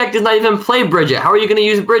deck does not even play Bridget. How are you going to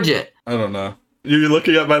use Bridget? I don't know. You're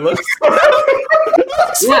looking at my list?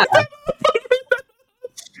 Yeah.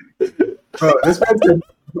 Bro, this man's been,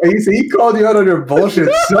 he called you out on your bullshit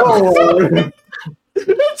so hard.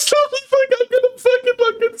 It's totally like I'm gonna fucking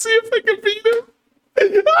look and see if I can beat him.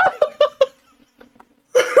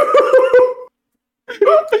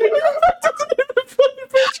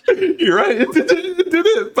 You're right, it did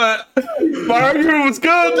it, but my argument was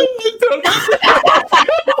good.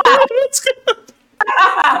 It's good.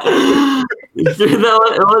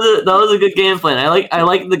 that was a good game plan. I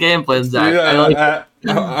like the game plan, Zach. Yeah,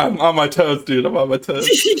 I'm on my toes, dude. I'm on my toes.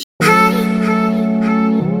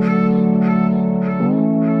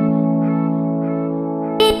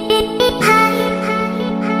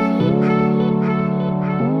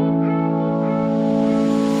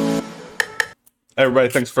 Everybody,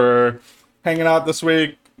 thanks for hanging out this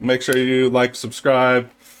week. Make sure you like,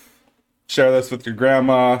 subscribe, share this with your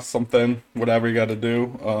grandma, something, whatever you got to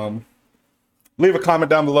do. Leave a comment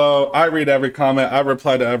down below. I read every comment. I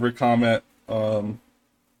reply to every comment.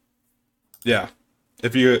 Yeah.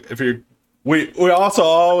 We also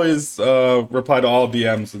always reply to all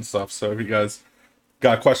DMs and stuff. So if you guys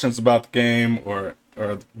got questions about the game or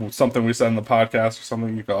something we said in the podcast or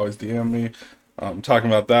something, you can always DM me.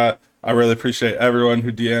 Talking about that. I really appreciate everyone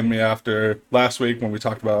who DM'd me after last week when I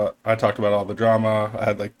talked about all the drama. I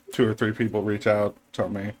had like 2 or 3 people reach out, tell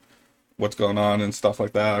me what's going on and stuff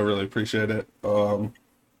like that. I really appreciate it.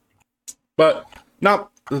 But now,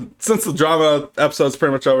 since the drama episode's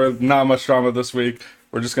pretty much over, not much drama this week.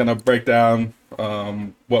 We're just gonna break down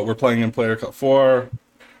what we're playing in Player Cup 4,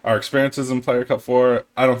 our experiences in Player Cup 4.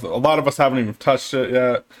 A lot of us haven't even touched it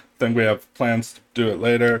yet. I think we have plans to do it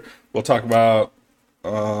later. We'll talk about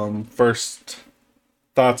first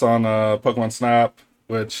thoughts on Pokemon Snap,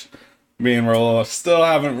 which me and Rolla still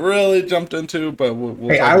haven't really jumped into, but we'll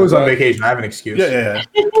hey, I was on vacation. I have an excuse. Yeah.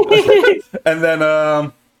 And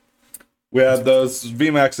then we had those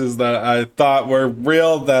VMAXs that I thought were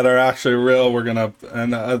real that are actually real.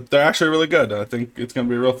 They're actually really good. I think it's gonna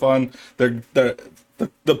be real fun. The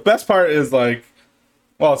best part is like,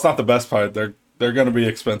 well, it's not the best part. They're going to be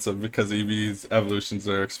expensive because EV's evolutions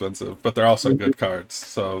are expensive, but they're also good cards,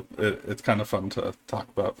 so it's kind of fun to talk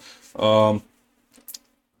about.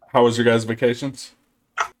 How was your guys' vacations?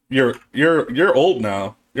 You're old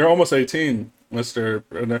now. You're almost 18, Mr.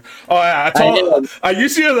 Brenner. Oh yeah, I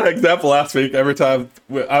used to use that example last week. Every time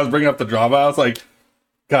I was bringing up the drama, I was like,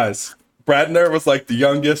 guys, Bradner was like the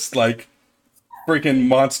youngest, like freaking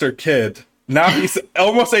monster kid. Now he's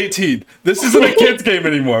almost 18. This isn't a kid's game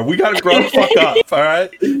anymore. We gotta grow the fuck up, all right?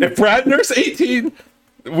 If Bradner's 18,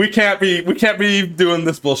 we can't be doing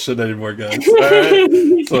this bullshit anymore, guys. All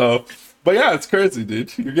right? So, but yeah, it's crazy,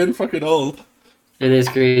 dude. You're getting fucking old. It is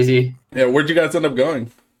crazy. Yeah, where'd you guys end up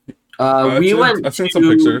going? I've seen some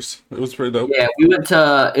pictures. It was pretty dope. Yeah, we went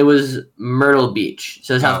to. It was Myrtle Beach,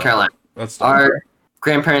 so South Carolina. That's dope. Our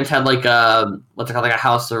grandparents had like what's it called, like a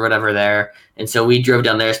house or whatever there, and so we drove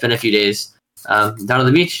down there, spent a few days down on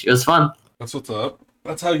the beach. It was fun. That's what's up.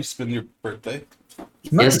 That's how you spend your birthday.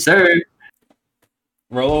 Yes, sir.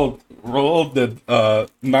 Roll did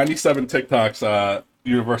 97 TikToks at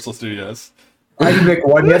Universal Studios. I didn't make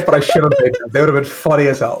one yet, but I should have made them. They would have been funny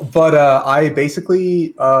as hell. But I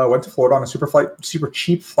basically went to Florida on a super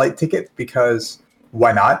cheap flight ticket because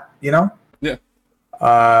why not? You know? Yeah.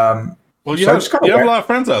 Well, you have a lot of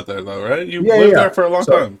friends out there, though, right? You lived there for a long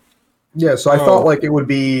time. Yeah, so I thought like it would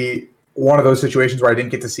be one of those situations where I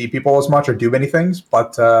didn't get to see people as much or do many things.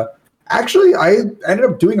 But actually, I ended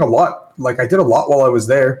up doing a lot. Like, I did a lot while I was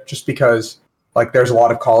there just because, like, there's a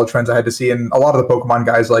lot of college friends I had to see. And a lot of the Pokemon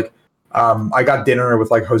guys, like, I got dinner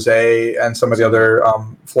with, like, Jose and some of the other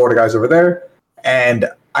Florida guys over there. And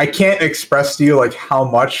I can't express to you, like, how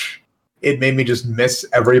much it made me just miss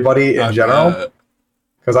everybody in general.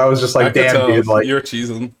 Because I was just like, damn, dude, like, you're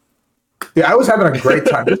cheesing. Yeah, I was having a great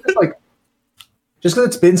time. Just because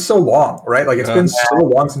it's been so long, right? Like, it's been so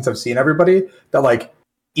long since I've seen everybody that, like,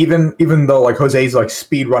 even though, like, Jose's, like,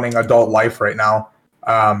 speed running adult life right now,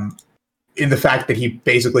 in the fact that he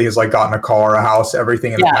basically has, like, gotten a car, a house,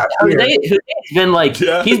 everything in the past year. Jose's been, like,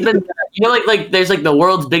 he's been, you know, like, there's, like, the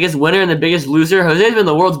world's biggest winner and the biggest loser. Jose's been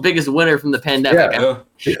the world's biggest winner from the pandemic.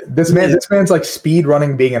 Yeah. This man's, like, speed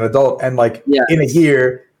running being an adult, and, like, in a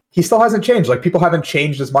year, he still hasn't changed. Like, people haven't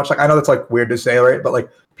changed as much. Like, I know that's, like, weird to say, right? But, like,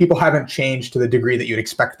 people haven't changed to the degree that you'd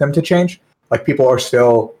expect them to change. Like, people are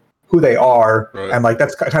still who they are. Right. And, like,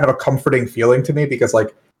 that's kind of a comforting feeling to me because,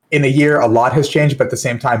 like, in a year, a lot has changed, but at the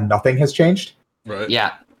same time, nothing has changed. Right.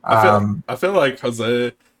 Yeah. I feel like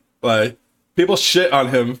Jose, like, people shit on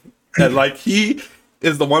him. And, like, he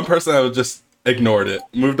is the one person that would just ignored it,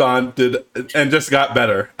 moved on, and just got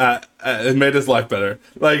better. And made his life better.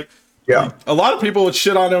 Like, Yeah. a lot of people would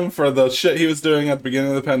shit on him for the shit he was doing at the beginning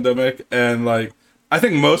of the pandemic, and like, I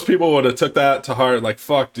think most people would have took that to heart. Like,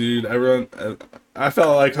 fuck, dude, everyone. I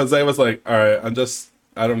felt like Jose was like, all right,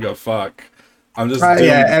 I don't give a fuck. I'm just doing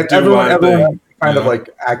everyone thing, kind of like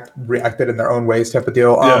reacted in their own ways type of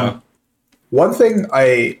deal. Yeah. One thing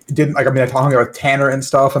I didn't like, I mean, I talking about Tanner and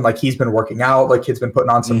stuff, and like he's been working out, like he's been putting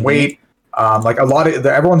on some weight. Like a lot of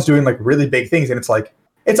everyone's doing like really big things, and it's like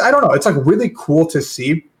I don't know, it's like really cool to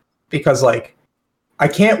see because like I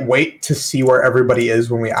can't wait to see where everybody is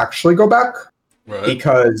when we actually go back. Right.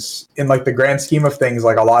 Because in like the grand scheme of things,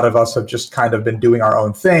 like a lot of us have just kind of been doing our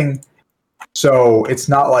own thing. So it's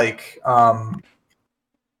not like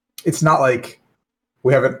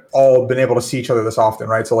we haven't all been able to see each other this often,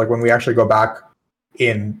 right? So like when we actually go back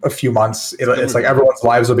in a few months, it's like everyone's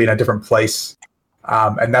lives will be in a different place.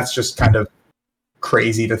 And that's just kind of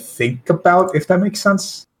crazy to think about, if that makes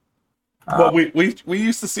sense. Well, we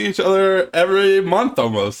used to see each other every month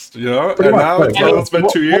almost, you know? Pretty And much, now it's been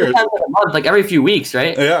 2 years. A month, like every few weeks,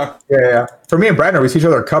 right? Yeah. Yeah. For me and Brandon, we see each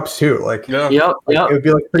other at Cups too. Like, Yeah. Yep. it would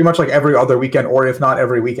be like pretty much like every other weekend, or if not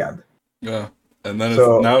every weekend. Yeah. And then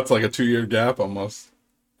now it's like a 2-year gap almost.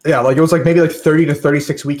 Yeah, like it was like maybe like 30 to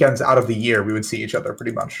 36 weekends out of the year we would see each other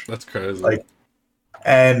pretty much. That's crazy. Like,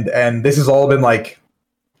 and this has all been like,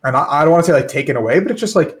 and I don't want to say like taken away, but it's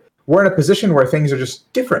just like we're in a position where things are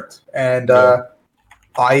just different, and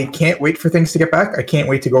I can't wait for things to get back. I can't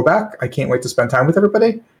wait to go back. I can't wait to spend time with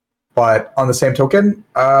everybody. But on the same token,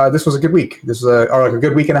 this was a good week. This was a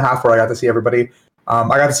good week and a half where I got to see everybody. I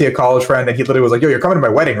got to see a college friend, and he literally was like, "Yo, you're coming to my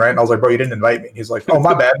wedding, right?" And I was like, "Bro, you didn't invite me." And he's like, "Oh,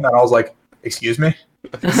 my bad." And I was like, "Excuse me?"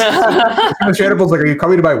 And straight up was like, "Are you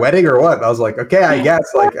coming to my wedding or what?" And I was like, "Okay, I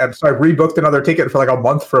guess." Like, and so I rebooked another ticket for like a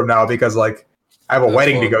month from now because like I have a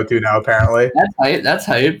wedding to go to now. Apparently, That's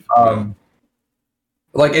hype.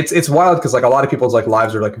 Like it's wild because like a lot of people's like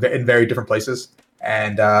lives are like in very different places,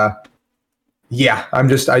 and yeah, I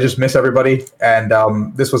just miss everybody,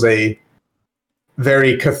 and this was a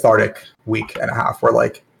very cathartic week and a half where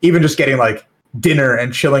like even just getting like dinner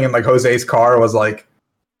and chilling in like Jose's car was like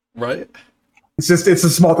right. It's a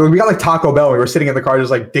small thing. We got like Taco Bell. We were sitting in the car just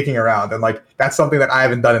like dicking around, and like that's something that I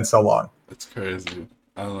haven't done in so long. It's crazy.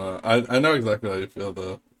 I don't know. I know exactly how you feel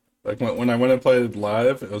though. Like when I went and played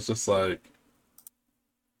live, it was just like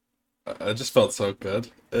I just felt so good.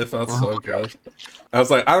 It felt so good. I was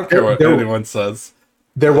like, I don't care what anyone says.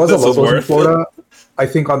 There was a locals in Florida. I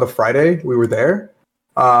think on the Friday we were there,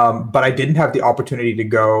 but I didn't have the opportunity to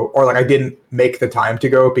go, or like I didn't make the time to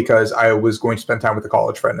go because I was going to spend time with a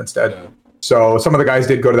college friend instead. Yeah. So some of the guys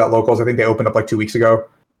did go to that locals. I think they opened up like 2 weeks ago,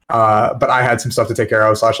 but I had some stuff to take care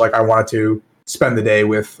of. / like I wanted to spend the day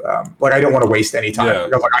with, like I don't want to waste any time. Yeah. I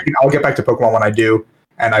was like, I'll get back to Pokemon when I do,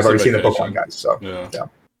 and I've already seen the Pokemon guys. So yeah.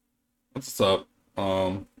 What's up?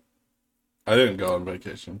 I didn't go on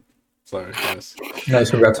vacation. Sorry, guys. Nice,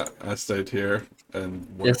 congrats. I stayed here and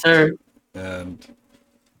worked, Yes, sir. and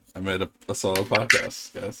I made a solo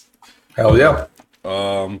podcast, guys. Hell yeah.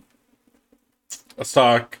 Let's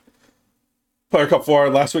talk Player Cup 4.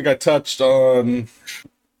 Last week I touched on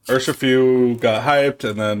Urshifu got hyped,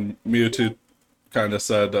 and then Mewtwo kind of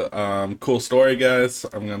said, cool story, guys.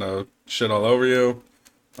 I'm going to shit all over you.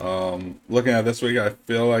 Looking at this week, I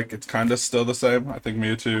feel like it's kind of still the same. I think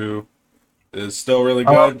Mewtwo is still really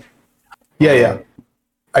good. Yeah.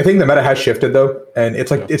 I think the meta has shifted though, and it's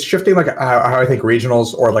like it's shifting like how I think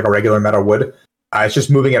regionals or like a regular meta would. It's just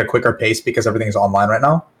moving at a quicker pace because everything is online right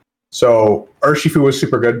now. So Urshifu was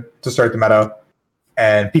super good to start the meta,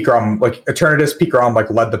 and Pikarom, like Eternatus, Pikarom like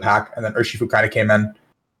led the pack, and then Urshifu kind of came in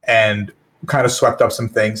and kind of swept up some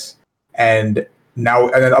things, and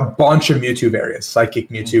then a bunch of Mewtwo variants, Psychic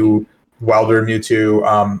Mewtwo, Welder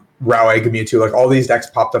Mewtwo, Rowegg Mewtwo, like all these decks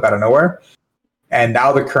popped up out of nowhere, and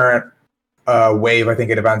now the current wave, I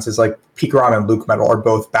think, at events is like Pikarom and Luke Metal are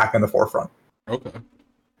both back in the forefront. Okay.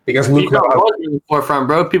 Because Luke Metal was in the forefront,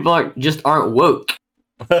 bro. People aren't woke.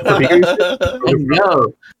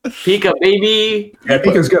 No, Pika, baby. Yeah,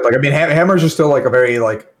 Pika's good. Like, I mean, Hammers are still like a very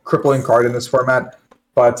like crippling card in this format,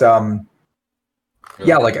 but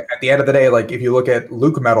yeah, like at the end of the day, like if you look at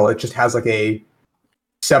Luke Metal, it just has like a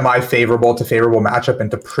semi-favorable to favorable matchup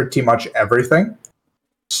into pretty much everything.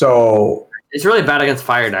 So it's really bad against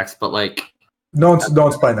fire decks, but like no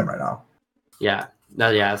one's playing them right now. Yeah,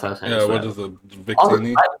 that's what I was saying. Yeah, what is the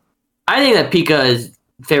Victini? I think that Pika is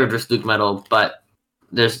favored versus Luke Metal, but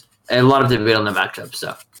there's a lot of debate on the matchup.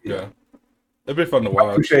 So yeah, it'd be fun to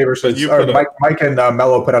watch. Touché versus Mike and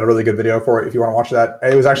Mello put out a really good video for it. If you want to watch that,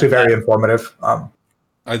 it was actually very informative.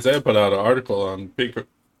 Isaiah put out an article on Pika,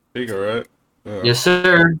 right? Yeah. Yes,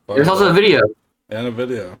 sir. Fuck There's also a that. video. And a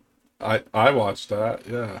video. I watched that.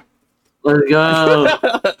 Yeah. Let's go.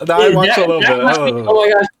 I watched a little bit. Oh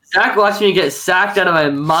my gosh, Zach watched me get sacked out of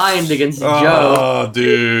my mind against Joe. Oh,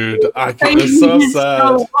 dude, it's so sad.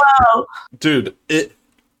 So well. Dude,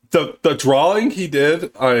 the drawing he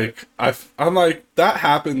did, like I'm like, that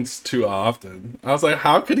happens too often. I was like,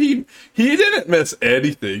 how could he didn't miss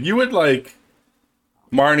anything. You would like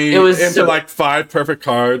Marnie into like 5 perfect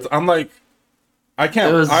cards. I'm like, I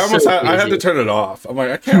can't. I had to turn it off. I'm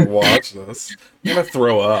like, I can't watch this. I'm gonna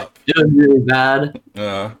throw up. It was really bad.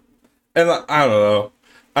 Yeah, and I don't know.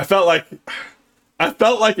 I felt like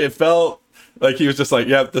it felt like he was just like,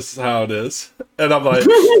 "Yep, this is how it is," and I'm like,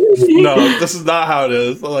 "No, this is not how it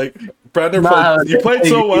is." I'm like, Brandon, you played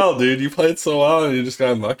so well, dude. You played so well, and you just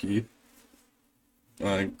got unlucky.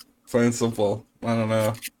 Like, plain simple. I don't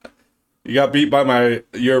know. You got beat by my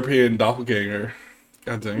European doppelganger.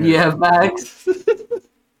 God dang it. Yeah, Max.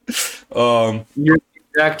 Your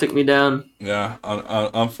Jack took me down. Yeah,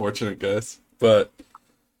 unfortunate, guys. But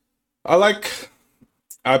I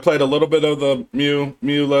played a little bit of the Mew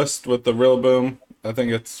list with the Rillaboom. I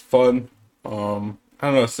think it's fun. I don't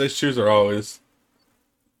know, stage 2s are always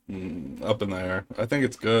up in the air. I think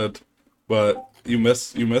it's good, but you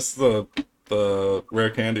miss the rare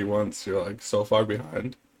candy once. You're like so far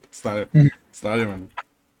behind. It's not even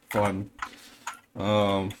fun.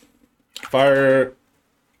 Fire.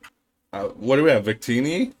 What do we have?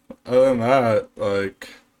 Victini? Other than that, like,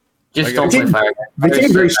 just don't play Fire.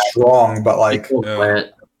 Victini's very strong, but like, don't play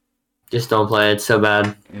it. Just don't play it. It's so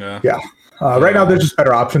bad. Yeah. Right now, there's just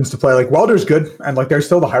better options to play. Like Welder's good, and like there's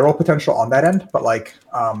still the high roll potential on that end. But like,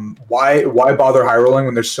 why bother high rolling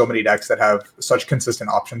when there's so many decks that have such consistent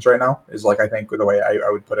options right now? Is like I think the way I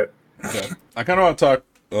would put it. Yeah. I kind of want to talk.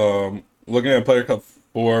 Looking at Player Cup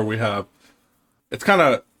 4,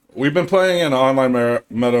 we've been playing an online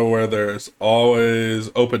meta where there's always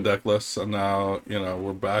open deck lists, and now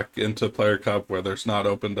we're back into Player Cup where there's not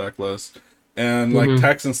open deck lists, and like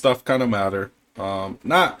techs and stuff kind of matter.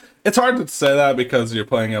 It's hard to say that because you're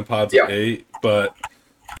playing in pods of 8, but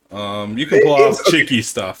you can pull off cheeky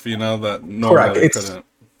stuff, that normally couldn't.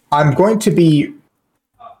 I'm going to be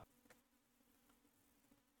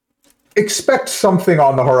expect something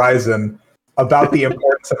on the horizon about the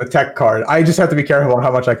importance of a tech card. I just have to be careful on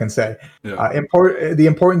how much I can say. Yeah. The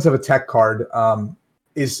importance of a tech card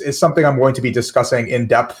is something I'm going to be discussing in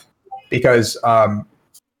depth because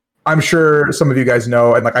I'm sure some of you guys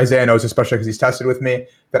know, and like Isaiah knows, especially because he's tested with me,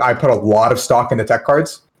 that I put a lot of stock into tech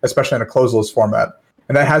cards, especially in a closed list format.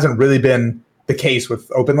 And that hasn't really been the case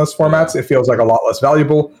with open list formats. It feels like a lot less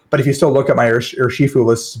valuable. But if you still look at my Urshifu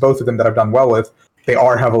lists, both of them that I've done well with, they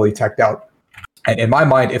are heavily teched out. And in my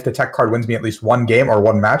mind, if the tech card wins me at least one game or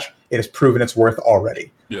one match, it has proven its worth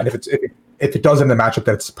already. Yeah. And if it does in the matchup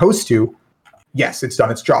that it's supposed to, yes, it's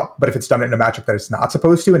done its job. But if it's done in a matchup that it's not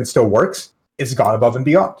supposed to and it still works, it's gone above and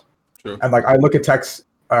beyond. True. And like I look at techs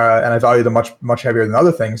and I value them much heavier than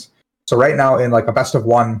other things. So right now in like a best of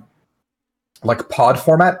one, like pod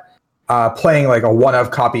format, playing like a one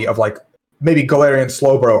of copy of like maybe Galarian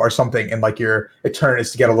Slowbro or something in like your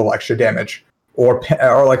Eternatus to get a little extra damage. Or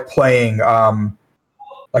like playing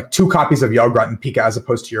like 2 copies of Yellgrunt and Pika as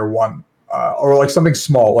opposed to your 1, or like something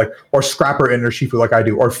small, like or Scrapper in Urshifu like I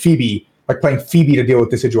do, or Phoebe, like playing Phoebe to deal with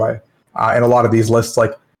Decidueye. In a lot of these lists,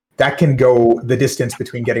 like that can go the distance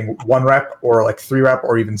between getting 1 rep or like 3 rep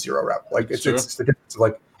or even 0 rep. Like it's the difference of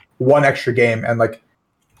like 1 extra game, and like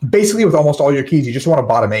basically with almost all your keys, you just want to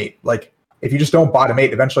bottom 8. Like if you just don't bottom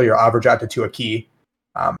 8, eventually you'll average out to 2 a key.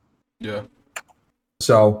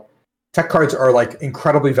 So tech cards are like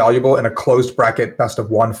incredibly valuable in a closed bracket best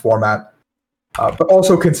of one format, but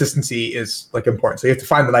also consistency is like important. So you have to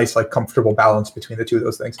find the nice like comfortable balance between the two of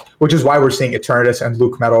those things, which is why we're seeing Eternatus and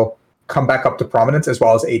Luke Metal come back up to prominence as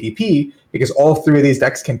well as ADP, because all 3 of these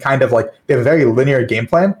decks can kind of like they have a very linear game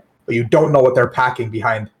plan, but you don't know what they're packing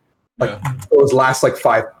behind like those last like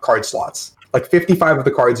 5 card slots. Like 55 of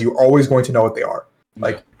the cards, you're always going to know what they are.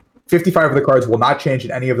 Like 55 of the cards will not change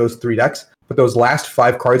in any of those 3 decks. But those last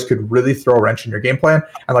 5 cards could really throw a wrench in your game plan.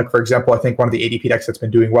 And like, for example, I think one of the ADP decks that's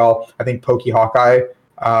been doing well, I think Pokey Hawkeye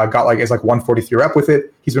is like 143 rep with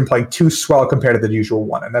it. He's been playing 2 swell compared to the usual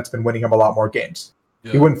 1, and that's been winning him a lot more games.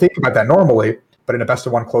 You wouldn't think about that normally, but in a best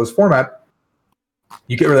of one closed format,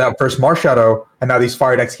 you get rid of that first Marshadow, and now these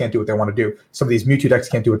Fire decks can't do what they want to do. Some of these Mewtwo decks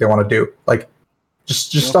can't do what they want to do. Like,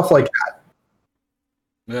 just stuff like that.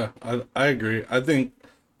 Yeah, I agree. I think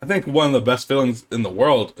one of the best feelings in the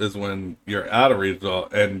world is when you're at a regional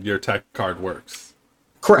and your tech card works.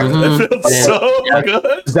 Correct. It feels so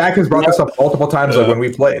good. Zach has brought this up multiple times like when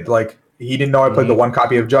we played. Like he didn't know I played the one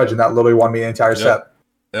copy of Judge, and that literally won me the entire set.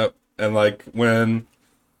 Yep. And like when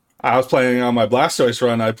I was playing on my Blastoise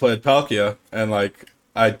run, I played Palkia, and like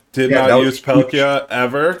I did not use Palkia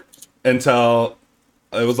ever until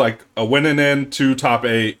it was like a winning in 2 top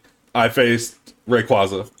 8. I faced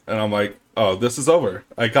Rayquaza, and I'm like, oh, this is over.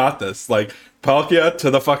 I got this. Like, Palkia to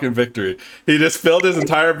the fucking victory. He just filled his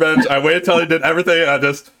entire bench. I waited till he did everything, and I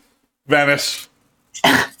just vanished.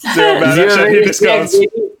 Zero vanish, and he just goes,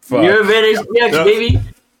 fuck. You're vanished, baby.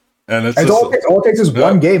 And it's all it takes is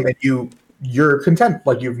one game, and you're content.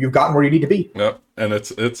 Like, you've gotten where you need to be. Yep, and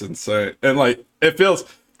it's insane. And, like, it feels...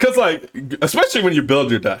 Because, like, especially when you build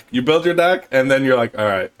your deck. You build your deck, and then you're like, all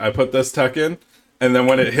right, I put this tech in, and then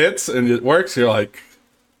when it hits and it works, you're like,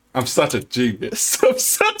 I'm such a genius. I'm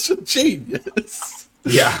such a genius.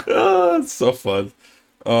 Yeah. Oh, it's so fun.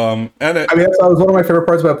 That was one of my favorite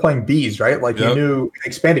parts about playing bees, right? Like, you knew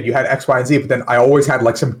expanded, you had X, Y, and Z, but then I always had,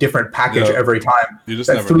 like, some different package every time. You just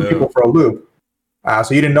that never threw knew. people for a loop.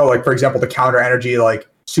 So you didn't know, like, for example, the counter energy, like,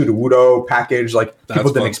 Sudowoodo package, like,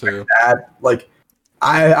 people didn't expect that. Like,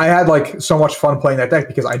 I had, like, so much fun playing that deck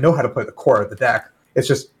because I know how to play the core of the deck. It's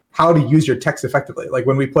just how to use your techs effectively. Like,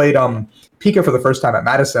 when we played Pika for the first time at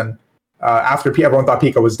Madison, after everyone thought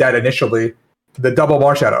Pika was dead initially, the double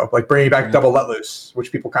Marshadow, like, bringing back double Let Loose,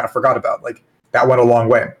 which people kind of forgot about. Like, that went a long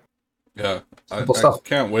way. Yeah. I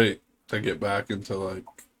can't wait to get back into, like,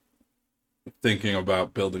 thinking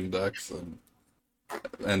about building decks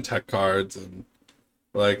and tech cards, and,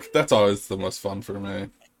 like, that's always the most fun for me.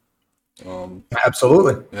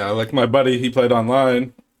 Absolutely. Yeah, like my buddy, he played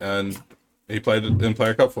online, and he played in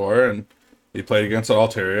Player Cup 4, and he played against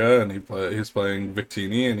Altaria, and he was playing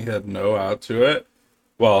Victini, and he had no out to it.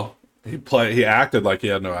 Well, he acted like he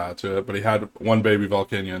had no out to it, but he had one baby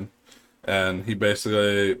Volcanion, and he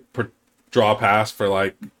basically draw pass for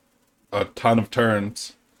like a ton of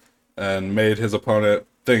turns, and made his opponent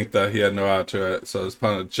think that he had no out to it. So his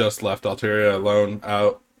opponent just left Altaria alone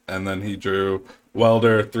out, and then he drew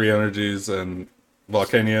Welder, 3 energies, and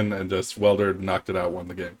Volcanion, and just Welder knocked it out, won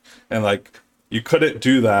the game. And like, you couldn't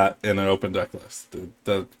do that in an open deck list.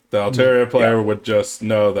 The Altaria player would just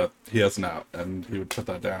know that he has an out, and he would put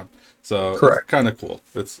that down. So it's kind of cool.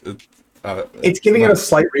 It's giving it a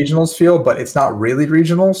slight regionals feel, but it's not really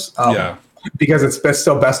regionals. Because it's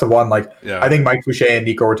still best of one. Like, I think Mike Fouché and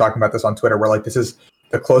Nico were talking about this on Twitter, where like, this is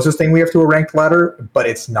the closest thing we have to a ranked ladder, but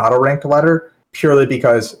it's not a ranked ladder. Purely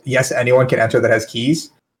because, yes, anyone can enter that has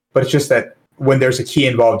keys, but it's just that when there's a key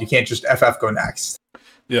involved, you can't just FF go next.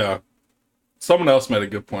 Yeah. Someone else made a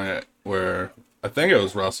good point where, I think it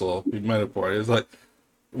was Russell, he made a point. He was like,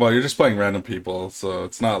 well, you're just playing random people, so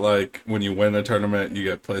it's not like when you win a tournament, you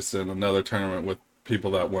get placed in another tournament with people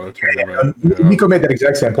that won a tournament. Nico made that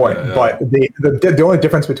exact same point, but the only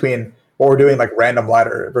difference between what we're doing, like random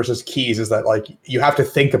ladder versus keys, is that like you have to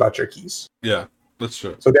think about your keys. Yeah. That's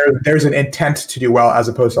true. So there's an intent to do well as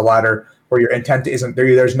opposed to ladder where your intent isn't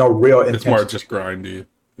there. There's no real intent. It's more just grindy.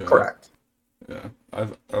 Yeah. Correct. Yeah,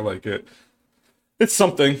 I like it. It's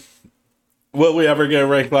something. Will we ever get a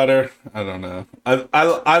rank ladder? I don't know.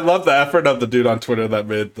 I love the effort of the dude on Twitter that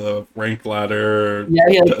made the rank ladder. Yeah,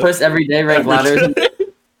 he like posts everyday rank ladders.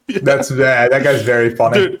 That's bad. That guy's very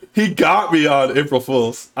funny. Dude, he got me on April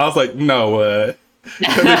Fool's. I was like, no way.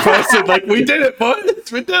 Because he posted like, we did it,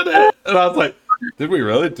 boys. We did it. And I was like, did we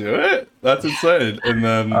really do it? That's insane. And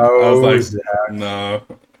then I was like, Zach. no.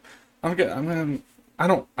 I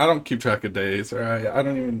don't keep track of days, all right? I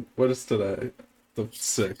don't even, what is today? The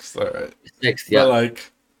 6th, all right. 6th, yeah. But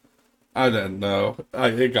like, I didn't know.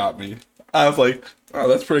 It got me. I was like, oh,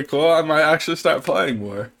 that's pretty cool. I might actually start playing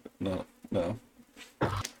more. No.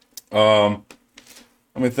 Let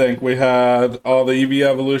me think. We had all the EV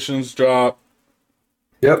evolutions drop.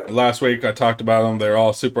 Yep. Last week I talked about them. They're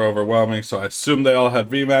all super overwhelming, so I assumed they all had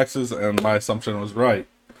VMAXs, and my assumption was right.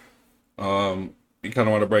 You kind of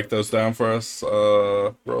want to break those down for us,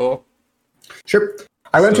 Roll? Sure.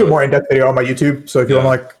 I went to a more in-depth video on my YouTube, so if you want to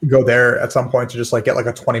like go there at some point to just like get like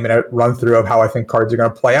a 20-minute run through of how I think cards are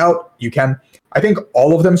going to play out, you can. I think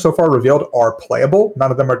all of them so far revealed are playable.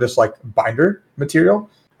 None of them are just like binder material.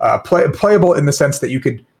 Playable in the sense that you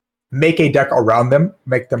could make a deck around them,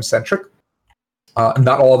 make them centric.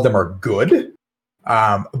 Not all of them are good,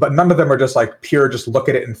 but none of them are just like pure, just look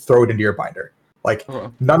at it and throw it into your binder. Like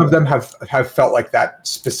none of them have felt like that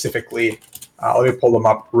specifically. Let me pull them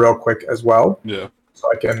up real quick as well. Yeah.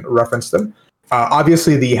 So I can reference them.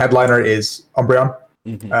 Obviously, the headliner is Umbreon.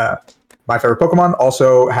 Mm-hmm. My favorite Pokemon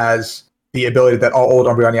also has the ability that all old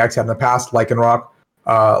Umbreon EX had in the past, Lycanroc,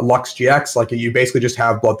 Lux GX. Like you basically just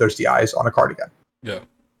have Bloodthirsty Eyes on a card again. Yeah.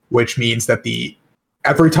 Which means that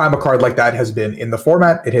every time a card like that has been in the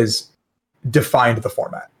format, it has defined the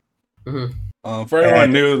format. For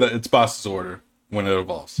everyone new, that it's boss's order when it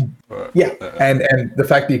evolves. Yeah, and the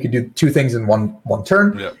fact that you can do two things in one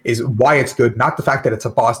turn is why it's good. Not the fact that it's a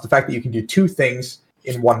boss. The fact that you can do two things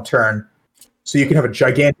in one turn, so you can have a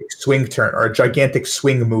gigantic swing turn or a gigantic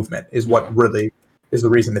swing movement is what really is the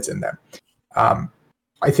reason it's in there.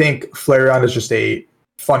 I think Flareon is just a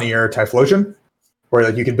funnier Typhlosion, where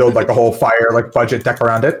like you can build like a whole fire like budget deck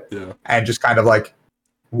around it, and just kind of like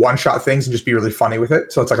one shot things and just be really funny with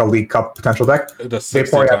it. So it's like a League Cup potential deck. It does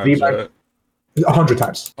 60 times, right? 100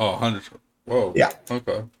 times. Oh, 100. Whoa. Yeah.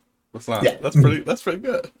 Okay. That's not. Yeah. That's pretty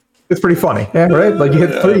good. It's pretty funny, right? Like you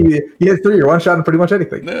hit three, you're one shotting pretty much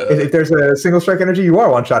anything. Yeah. If there's a single strike energy, you are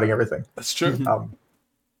one shotting everything. That's true.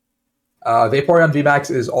 Vaporeon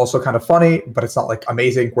VMAX is also kind of funny, but it's not like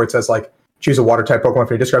amazing. Where it says like choose a water type Pokemon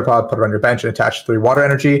from your discard pile, put it on your bench, and attach 3 water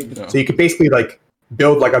energy. Yeah. So you could basically like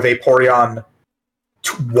build like a Vaporeon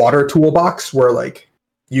water toolbox where like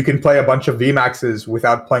you can play a bunch of VMAXs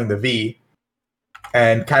without playing the V,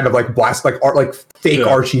 and kind of like blast like fake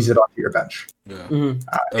Archies it onto your bench. Yeah.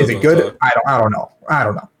 Is it good? I don't know.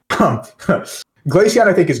 Glaceon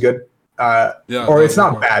I think is good. Or it's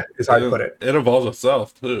not bad, is how I put it. It evolves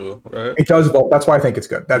itself too, right? It does evolve. That's why I think it's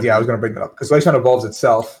good. I was going to bring that up because Glaceon evolves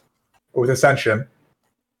itself with Ascension,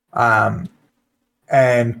 and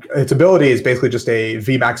its ability is basically just a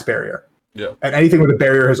VMAX barrier. Yeah. And anything with a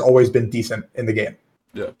barrier has always been decent in the game.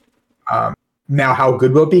 Yeah. Now, how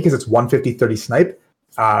good will it be? Because it's 150-30 snipe.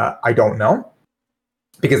 I don't know,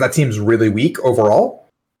 because that seems really weak overall.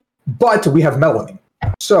 But we have Meloning,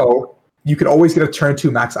 so you could always get a turn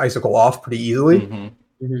 2 max Icicle off pretty easily.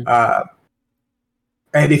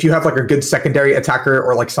 And if you have like a good secondary attacker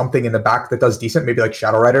or like something in the back that does decent, maybe like Ice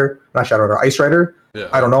Rider, Ice Rider. Yeah.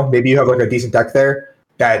 I don't know. Maybe you have like a decent deck there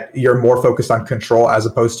that you're more focused on control as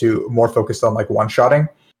opposed to more focused on like one-shotting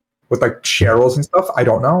with like Cheryls and stuff. I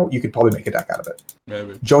don't know. You could probably make a deck out of it.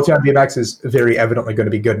 Maybe. Jolteon VMAX is very evidently going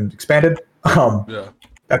to be good and expanded.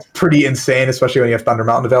 That's pretty insane, especially when you have Thunder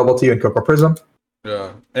Mountain available to you and Coco Prism.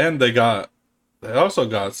 Yeah, and they also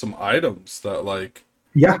got some items that like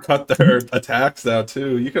cut their attacks down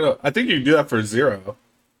too. I think you can do that for 0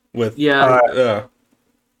 with EV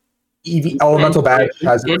Elemental Badge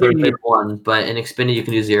has it one, but in expanded you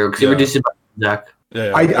can do 0 because it reduces the deck.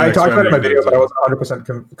 Yeah, I talked about it in my video, but I wasn't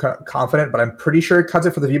 100% confident. But I'm pretty sure it cuts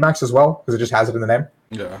it for the VMAX as well because it just has it in the name.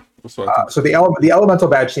 Yeah, that's what I think. So the Elemental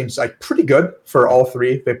Badge seems like pretty good for all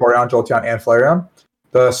 3, Vaporeon, Jolteon, and Flareon.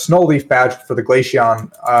 The Snow Leaf Badge for the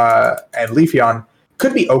Glaceon and Leafeon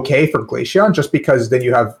could be okay for Glaceon just because then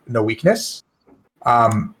you have no weakness.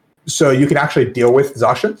 So you can actually deal with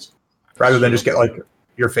Zacians rather than just get like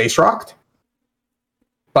your face rocked.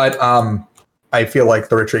 But I feel like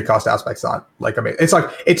the retreat cost aspect's not like, I mean,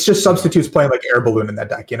 it's just substitutes playing like Air Balloon in that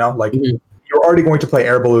deck, you know? Like you're already going to play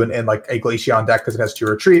Air Balloon in like a Glaceon deck because it has 2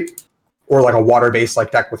 retreat, or like a water-based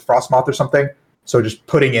like deck with Frostmoth or something. So just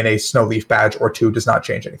putting in a Snow Leaf Badge or 2 does not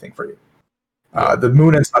change anything for you. The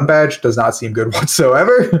Moon and Sun Badge does not seem good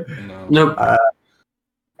whatsoever. Nope.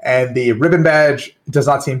 And the Ribbon Badge does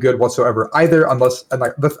not seem good whatsoever either, unless, and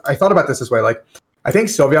like I thought about this way, like I think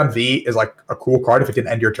Sylveon V is like a cool card if it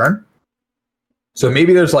didn't end your turn. So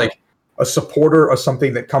maybe there's like a supporter or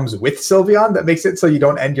something that comes with Sylveon that makes it so you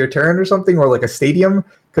don't end your turn or something, or like a stadium,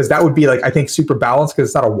 because that would be like, I think, super balanced because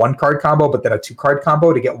it's not a 1-card combo, but then a 2-card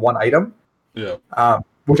combo to get 1 item. Yeah.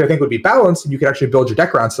 Which I think would be balanced, and you could actually build your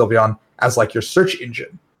deck around Sylveon as like your search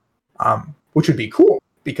engine, which would be cool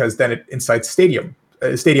because then it incites stadium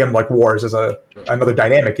like wars as another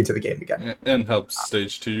dynamic into the game again, and helps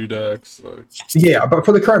stage 2 decks. Like. Yeah, but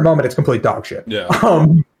for the current moment, it's complete dog shit. Yeah.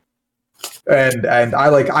 And I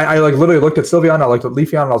literally looked at Sylveon, I looked at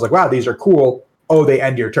Leafeon, and I was like, wow, these are cool. Oh, they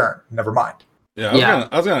end your turn. Never mind. Yeah,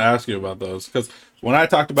 I was gonna ask you about those because when I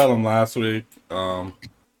talked about them last week,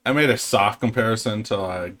 I made a soft comparison to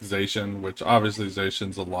like Zacian, which obviously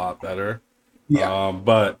Zacian's a lot better. Yeah.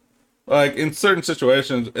 But like in certain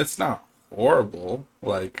situations, it's not horrible.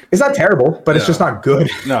 Like it's not terrible, but it's just not good.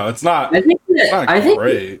 No, it's not. I think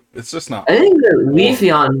great. It's just not. I think the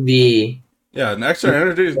Leafeon V. Yeah, an extra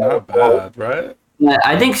energy is not bad, right? Yeah,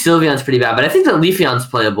 I think Sylveon's pretty bad, but I think that Leafeon's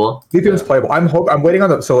playable. Leafeon's playable. I'm waiting on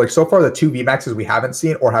the so far the 2 VMAXs we haven't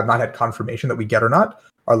seen or have not had confirmation that we get or not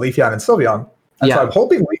are Leafeon and Sylveon. And so I'm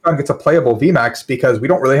hoping Leafeon gets a playable VMAX because we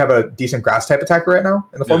don't really have a decent grass type attacker right now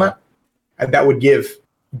in the format. And that would give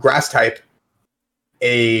grass type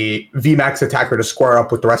a VMAX attacker to square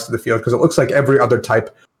up with the rest of the field because it looks like every other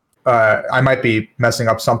type, I might be messing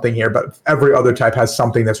up something here, but every other type has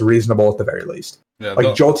something that's reasonable at the very least. Yeah, like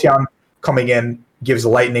Jolteon coming in gives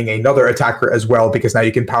Lightning another attacker as well because now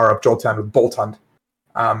you can power up Jolteon with Bolt Hunt.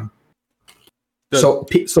 So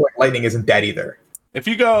like lightning isn't dead either. If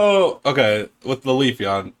you go with the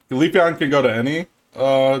Leafeon can go to any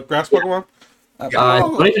grass Pokemon.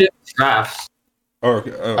 What if it is grass? I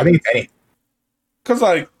think it's any. Because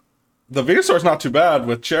like the Venusaur's not too bad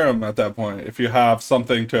with Cherrim at that point if you have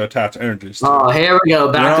something to attach energies to. Oh, here we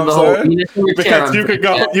go. Back to the whole Venusaur. Because you could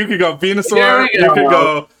go Venusaur. You could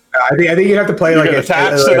go. I think you have to play like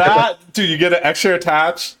attach to that. Dude, you get an extra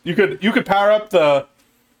attach. You could power up the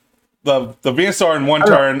Venusaur in one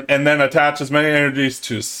turn and then attach as many energies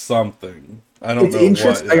to something. I don't know. It's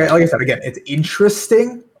interesting. Like I said again, it's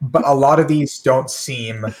interesting, but a lot of these don't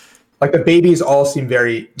seem like the babies all seem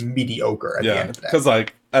very mediocre at the end of the day. Because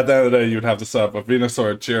like at the end of the day, you'd have to set up a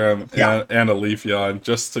Venusaur, Cherrim, and a Leafeon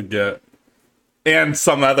just to get, and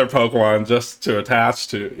some other Pokemon just to attach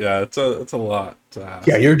to. Yeah, it's a lot to have.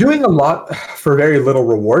 Yeah, you're doing a lot for very little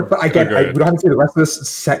reward. But again, we don't have to see the rest of this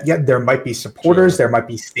set yet. There might be supporters. There might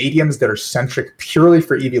be stadiums that are centric purely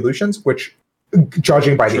for evolutions, which,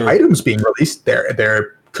 judging by the items being released,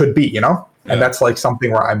 there could be, and that's like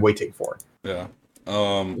something where I'm waiting for. Yeah.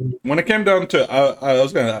 When it came down to, I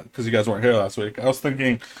was gonna, because you guys weren't here last week, I was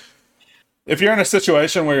thinking, if you're in a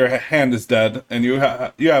situation where your hand is dead and you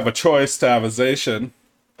have a choice to have a Zacian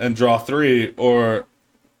and draw 3, or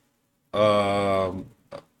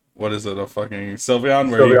what is it, a fucking Sylveon,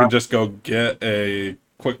 where you can just go get a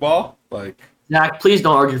Quick Ball, like. Zach, please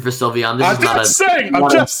don't argue for Sylveon. I'm just saying.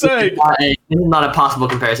 This is not a possible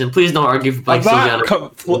comparison. Please don't argue for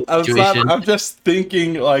Sylveon. I'm just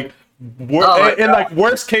thinking like. In like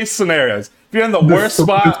worst case scenarios, if you're in the worst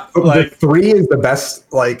spot, like the 3 is the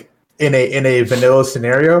best, like in a vanilla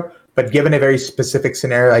scenario. But given a very specific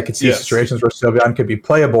scenario, I could see situations where Sylveon could be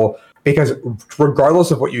playable because regardless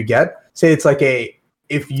of what you get, say it's like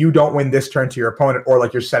if you don't win this turn to your opponent, or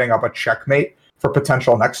like you're setting up a checkmate for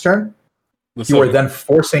potential next turn, you are then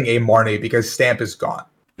forcing a Marnie because Stamp is gone.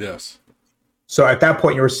 Yes. So at that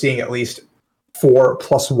point, you were seeing at least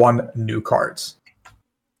 4+1 new cards.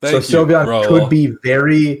 Sylveon could be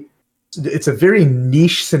it's a very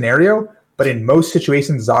niche scenario, but in most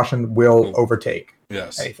situations, Zacian will overtake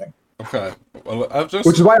anything. Okay. Well,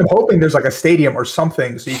 which is why I'm hoping there's like a stadium or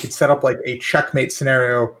something so you could set up like a checkmate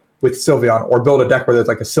scenario with Sylveon, or build a deck where there's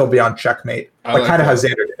like a Sylveon checkmate, like kind of how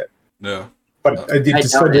Xander did it. Yeah. But I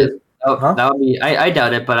doubt it. That would be. I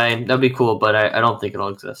doubt it, but that'd be cool. But I don't think it'll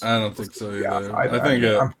exist. I don't think so either. Yeah, I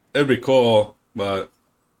think it'd be cool, but.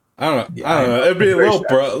 I don't know. It'd be a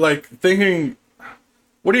little like thinking.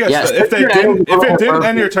 What do you guys? If it didn't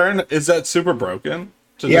end your turn, is that super broken?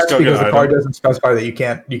 Yes, because the card doesn't specify that you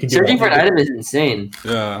can. Searching for an item is insane.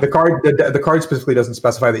 Yeah. The card specifically doesn't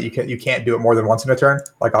specify that you can't do it more than once in a turn,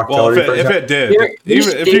 like Octillery. Well, if it did,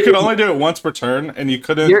 if you could only do it once per turn and you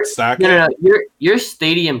couldn't stack it. No. Your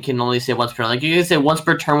stadium can only say once per turn. Like you can say once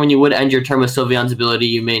per turn when you would end your turn with Sylveon's ability,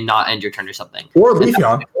 you may not end your turn or something. Or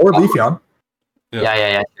Leafeon.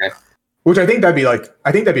 Yeah, sure. Which I think that'd be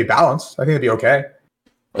balanced. I think that'd be okay.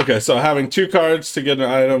 Okay, so having 2 cards to get an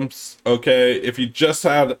items, okay. If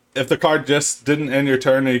the card just didn't end your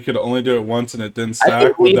turn and you could only do it once and it didn't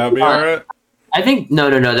stack, would that be alright? I think no,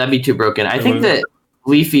 that'd be too broken. I think that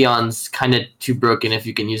Leafeon's kind of too broken if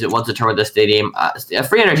you can use it once a turn with the stadium. A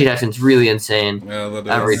free energy action is really insane. Yeah, that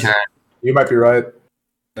is. Every turn. You might be right.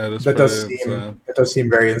 That does seem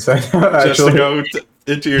very insane. Just to go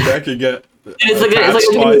into your deck and get. It's like a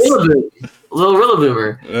little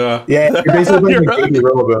Rillaboom. Yeah, you're basically playing a baby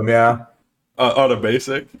Rillaboom. Yeah. On a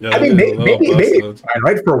basic. Yeah, I mean, maybe it's fine,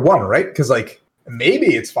 right? For 1, right? Because like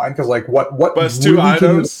maybe it's fine because like what? But it's 2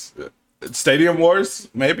 items. Stadium Wars,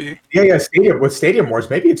 maybe. Yeah. Stadium Wars,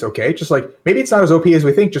 maybe it's okay. Just like maybe it's not as OP as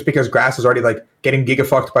we think, just because Grass is already like getting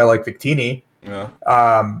gigafucked by like Victini. Yeah.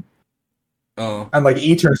 And like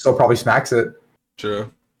E-Turn still probably smacks it.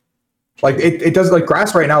 True. Like it does, like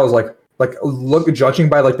Grass right now is like judging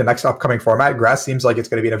by like the next upcoming format, Grass seems like it's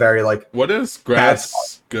going to be in a very like. What is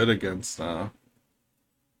Grass good against now?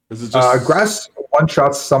 Is it just Grass one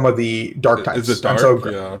shots some of the dark types? Is it dark?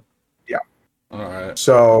 Yeah. All right.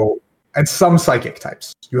 So and some psychic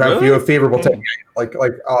types. You have favorable type like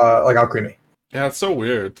Alcremie. Yeah, it's so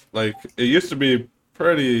weird. Like it used to be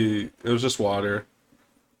pretty. It was just water,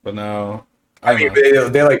 but now. I mean,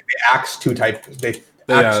 they axe 2 types. They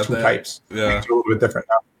axe 2 types. Yeah, it's a little bit different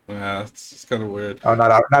now. Yeah, it's kind of weird. Oh,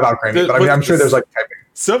 not Alcremie, but I mean, I'm sure there's like typing.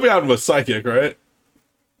 Sylveon was psychic, right?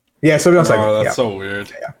 Yeah, Sylveon's psychic. Oh, that's so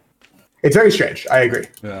weird. Yeah, it's very strange. I agree.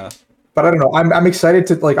 Yeah, but I don't know. I'm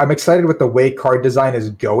excited I'm excited with the way card design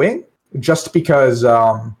is going, just because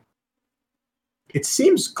it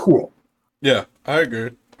seems cool. Yeah, I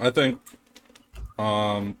agree. I think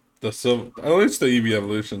at least the EV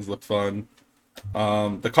evolutions look fun.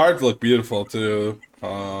 The cards look beautiful too.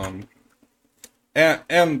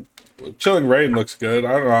 And Chilling Reign looks good.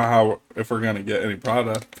 I don't know if we're gonna get any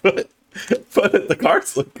product, but the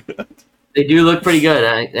cards look good. They do look pretty good.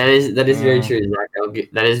 That is very true, Zach.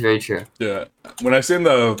 That is very true. Yeah. When I seen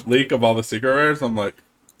the leak of all the secret rares, I'm like,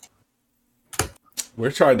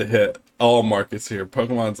 we're trying to hit all markets here.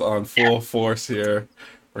 Pokemon's on full force here.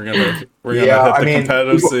 We're gonna hit the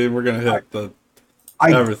competitive scene. We're gonna hit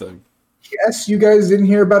everything. Yes, you guys didn't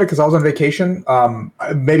hear about it because I was on vacation.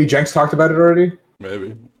 Maybe Jenks talked about it already.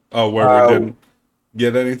 Maybe. Oh, where we didn't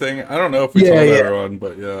get anything. I don't know if we told everyone,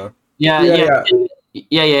 but yeah. Yeah.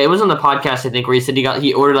 It was on the podcast, I think, where he said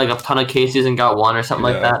he ordered like a ton of cases and got one or something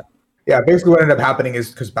like that. Yeah, basically what ended up happening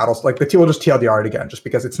is because battles, like the team will just TLDR it again, just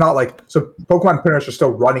because it's not like, so Pokemon printers are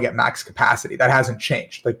still running at max capacity. That hasn't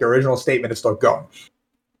changed. Like the original statement is still going.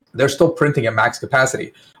 They're still printing at max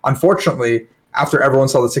capacity. Unfortunately, after everyone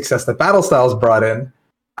saw the success that Battle Styles brought in,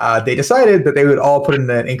 they decided that they would all put in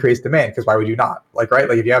an increased demand, because why would you not? Like, right?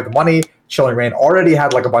 Like if you have the money, Chilling Reign already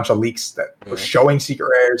had like a bunch of leaks that were showing secret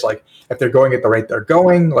rares. Like if they're going at the rate they're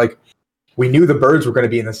going, like we knew the birds were going to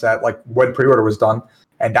be in the set, like when pre-order was done.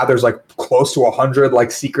 And now there's like close to 100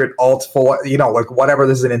 like secret alts full, like whatever.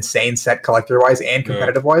 This is an insane set collector wise and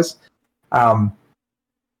competitive wise.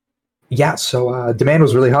 So demand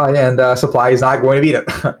was really high and supply is not going to beat it.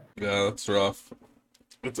 Yeah, that's rough.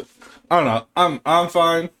 I don't know. I'm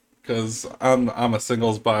fine because I'm a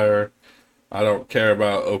singles buyer. I don't care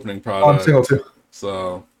about opening product. I'm single too.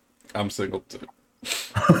 So I'm single too.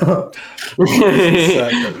 Are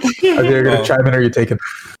you going to chime in or are you taking?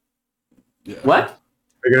 Yeah. What?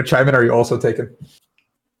 Are you going to chime in or are you also taking?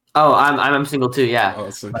 Oh, I'm single too. Yeah. Oh,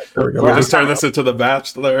 so we just turn this into The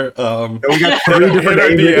Bachelor. We got 3 different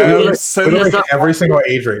age ranges. Every single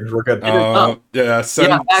age range. We're good.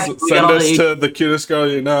 Send us to the cutest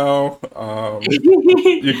girl you know.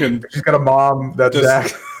 You can. She's got a mom that's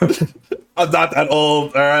Zach. I'm not that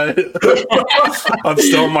old. All right. I'm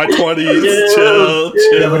still in my 20s. Chill.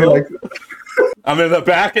 I'm in the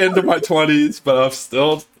back end of my 20s, but I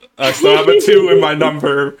still have a 2 in my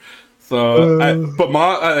number. So,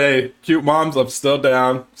 cute moms, I'm still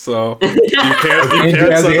down. So you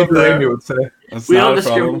can't send them there. That's we don't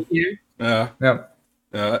discriminate here.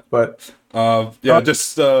 Yeah. But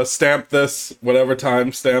just stamp this whatever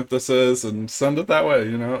time stamp this is and send it that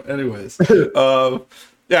way. Anyways,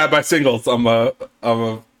 by singles, I'm a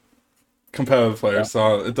competitive player,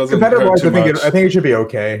 so it doesn't. Competitive wise, I think it should be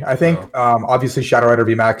okay. I think obviously Shadow Rider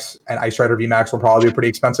VMAX and Ice Rider VMAX will probably be pretty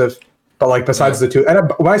expensive. But like besides the two,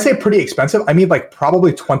 and when I say pretty expensive, I mean like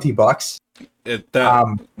probably $20.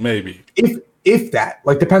 Maybe if that,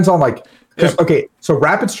 like depends on like. Okay, so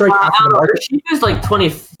Rapid Strike after the market. She was like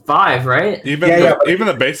 25, right? Even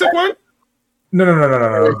the basic one? No.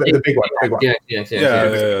 The big one. Yeah.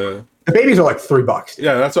 The babies are like $3.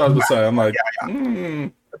 Yeah, that's what I was gonna say. I'm like,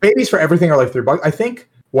 The babies for everything are like $3. I think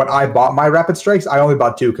when I bought my Rapid Strikes, I only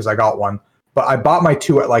bought 2 because I got one, but I bought my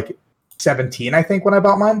 2 at like 17, I think, when I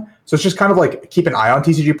bought mine. So it's just kind of like keep an eye on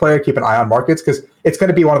TCG Player, keep an eye on markets, because it's going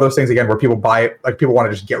to be one of those things again where people buy it, like people want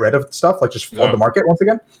to just get rid of stuff, like just flood the market once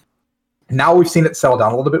again. Now we've seen it settle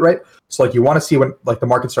down a little bit, right? So like you want to see when like the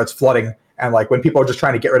market starts flooding and like when people are just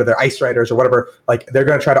trying to get rid of their Ice Riders or whatever, like they're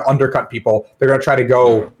going to try to undercut people. They're going to try to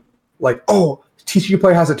go like, oh, TCG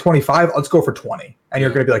Player has it 25, let's go for 20. And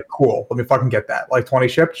you're going to be like, cool, let me fucking get that. Like 20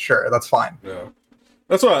 shipped? Sure, that's fine. Yeah.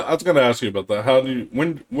 That's what I was going to ask you about that. How do you,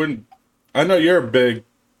 when I know you're a big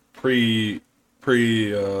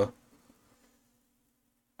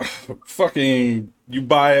fucking you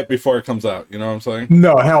buy it before it comes out, you know what I'm saying?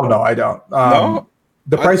 No, hell no, I don't. No?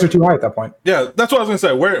 The prices are too high at that point. Yeah, that's what I was gonna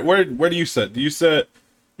say. Where do you sit? Do you sit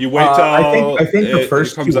you wait till I think the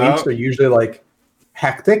first 2 weeks are usually like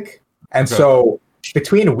hectic. And so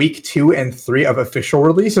between week 2 and 3 of official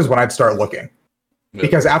release is when I'd start looking. Yeah.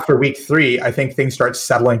 Because after week 3, I think things start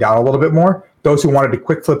settling down a little bit more. Those who wanted to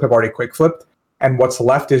quick flip have already quick flipped. And what's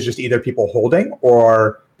left is just either people holding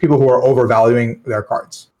or people who are overvaluing their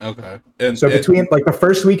cards. Okay. Between like the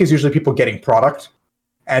first week is usually people getting product.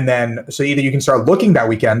 And then, so either you can start looking that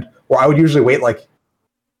weekend, or I would usually wait like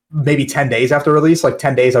maybe 10 days after release. Like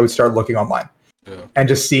 10 days, I would start looking online and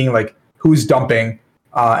just seeing like who's dumping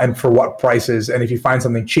and for what prices. And if you find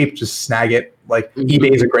something cheap, just snag it. Like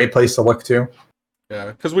eBay is a great place to look to. Yeah,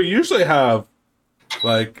 because we usually have,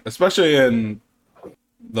 like, especially in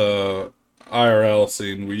the IRL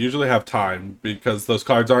scene, we usually have time because those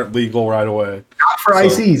cards aren't legal right away. Not for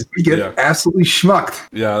ICs. We get absolutely schmucked.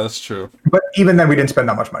 Yeah, that's true. But even then, we didn't spend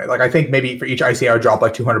that much money. Like, I think maybe for each IC, I would drop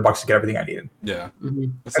like $200 to get everything I needed. Yeah.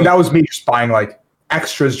 And that was me just buying like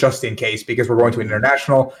extras just in case because we're going to an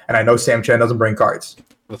international, and I know Sam Chen doesn't bring cards.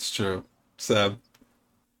 That's true, Sam.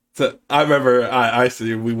 So I remember I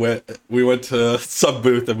see we went to some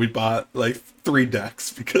booth and we bought like 3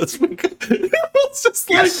 decks because it was just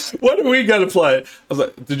like, what are we gonna play? I was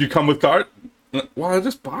like, did you come with card? Well, I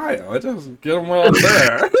just buy them. I just get them while I'm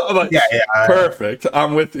there. I'm like, yeah, perfect.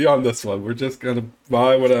 I'm with you on this one. We're just gonna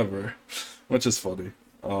buy whatever, which is funny.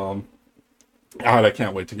 God, I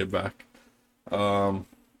can't wait to get back.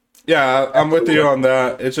 Yeah, I'm with you on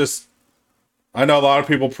that. It's just, I know a lot of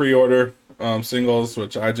people pre-order singles,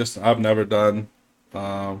 which I've never done.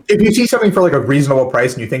 If you see something for like a reasonable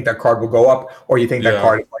price and you think that card will go up, or you think that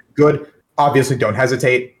card is like good, obviously don't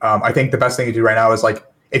hesitate. I think the best thing to do right now is like,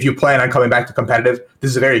 if you plan on coming back to competitive, this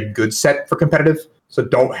is a very good set for competitive. So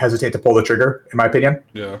don't hesitate to pull the trigger, in my opinion.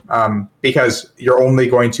 Yeah. Because you're only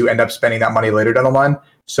going to end up spending that money later down the line.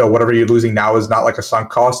 So whatever you're losing now is not like a sunk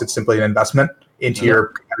cost. It's simply an investment into your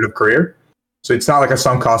competitive career. So it's not like a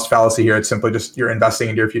sunk cost fallacy here. It's simply just you're investing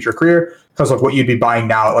into your future career. Because like what you'd be buying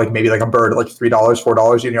now, like maybe like a bird at like $3,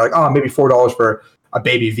 $4, and you're like, oh, maybe $4 for a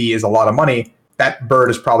baby V is a lot of money. That bird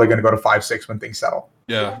is probably going to go to 5, 6 when things settle.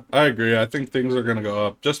 Yeah, I agree. I think things are going to go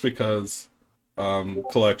up just because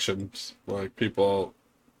collections, like people,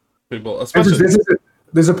 especially this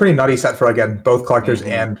is a pretty nutty set for again both collectors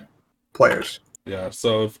and players. Yeah,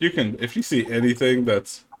 so if you see anything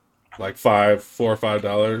that's like $4 or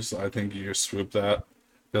 $5, I think you just swoop that,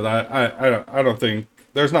 because I don't think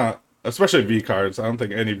there's not, especially V cards. I don't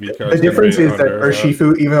think any V cards. The difference is that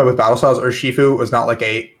Urshifu, even though with Battle Styles, Urshifu was not like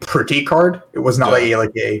a pretty card. It was not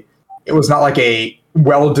it was not like a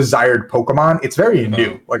well-desired Pokemon. It's very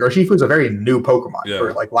new. Like Urshifu is a very new Pokemon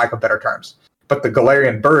for like lack of better terms. But the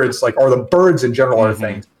Galarian birds, like, or the birds in general, are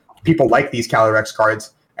things people like these Calyrex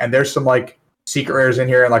cards, and there's some like secret rares in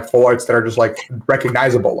here and like full arts that are just like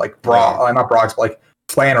recognizable, like not Brox, but like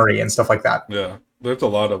Flannery and stuff like that. Yeah, there's a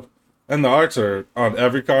lot of, and the arts are on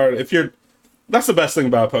every card. That's the best thing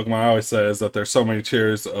about Pokemon, I always say, is that there's so many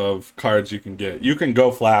tiers of cards you can get. You can go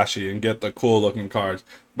flashy and get the cool looking cards,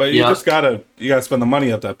 but you gotta spend the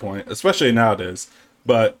money at that point, especially nowadays.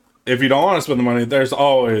 But if you don't want to spend the money, there's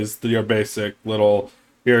always your basic little,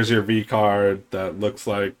 here's your V card that looks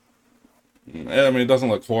like, I mean, it doesn't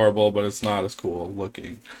look horrible, but it's not as cool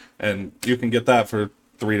looking. And you can get that for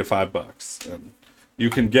 $3 to $5. And you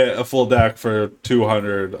can get a full deck for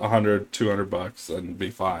 $200, $100, $200 and be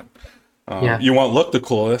fine. You won't look the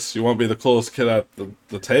coolest. You won't be the coolest kid at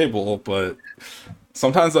the table, but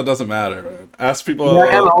sometimes that doesn't matter. Man. Ask people.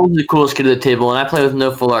 Yeah, I'm always the coolest kid at the table, and I play with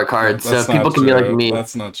no full art cards, so people can be like me.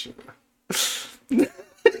 That's not true.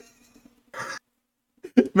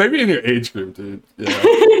 Maybe in your age group, dude. Yeah.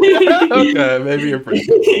 Okay, maybe you're pretty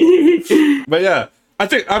cool. But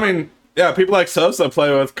yeah, people like Sosa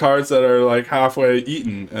play with cards that are like halfway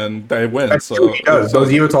eaten and they win. That's true, he does. Those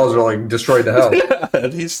Evital's are like destroyed to hell. Yeah,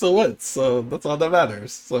 and he still wins, so that's all that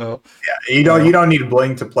matters. So yeah, you don't need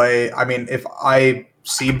bling to play. I mean, if I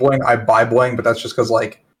see bling, I buy bling, but that's just because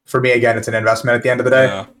like for me again, it's an investment at the end of the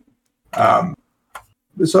day. Yeah.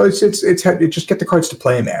 So it's just get the cards to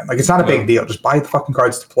play, man. Like it's not a big deal. Just buy the fucking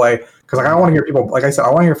cards to play. Because like I don't want to hear people, like I said, I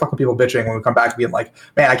want to hear fucking people bitching when we come back being like,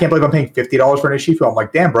 man, I can't believe I'm paying $50 for an Urshifu. I'm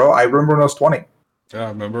like, damn, bro, I remember when it was 20. Yeah, I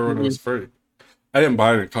remember when it was free. I didn't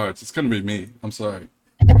buy any cards. It's gonna be me. I'm sorry.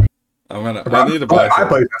 I need to buy. I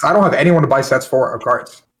play sets. I don't have anyone to buy sets for or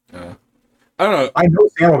cards. Yeah, I don't know. I know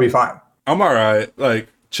Sam will be fine. I'm all right. Like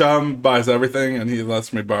Chum buys everything and he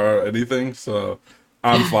lets me borrow anything, so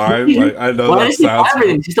I'm fine. Like I know that sounds.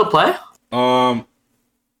 Does he still play? I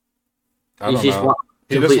don't know.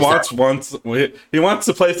 He just he wants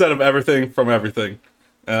a play set of everything from everything,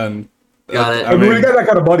 and got it. When you got that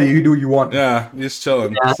kind of money, you can do what you want. Yeah, he's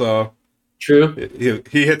chilling. Yeah. So true.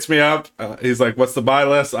 He hits me up. He's like, "What's the buy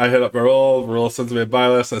list?" I hit up Raul. Raul sends me a buy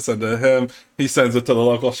list. I send it to him. He sends it to the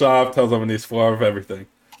local shop. Tells him he needs 4 of everything.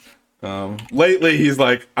 Lately, he's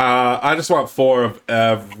like, "I just want 4 of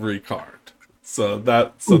every card." So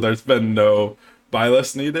there's been no buy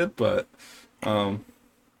list needed, but and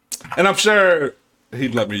I'm sure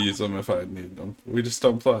he'd let me use them if I need them. We just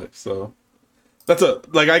don't play, so that's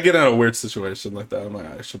I get in a weird situation like that. I'm like,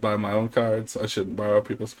 I should buy my own cards. I shouldn't borrow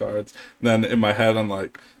people's cards. And then in my head, I'm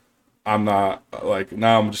like, I'm not like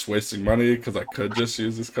now. I'm just wasting money because I could just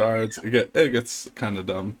use these cards. It gets kind of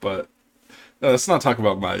dumb, but let's not talk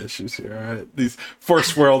about my issues here. All right? These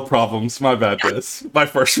first world problems. My bad, this my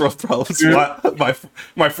first world problems.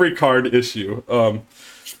 My free card issue. Other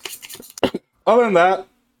than that.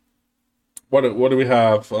 What do we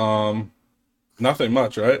have? Nothing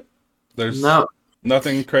much, right? There's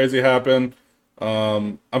nothing crazy happened.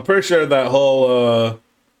 I'm pretty sure that whole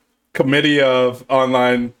committee of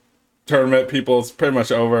online tournament people's pretty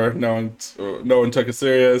much over. No one took it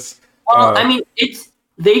serious. Well, I mean,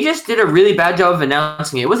 they just did a really bad job of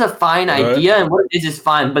announcing it. It was a fine idea, and what it is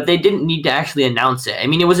fine, but they didn't need to actually announce it. I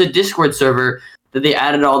mean, it was a Discord server that they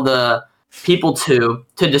added all the people to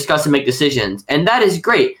discuss and make decisions, and that is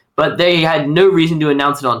great, but they had no reason to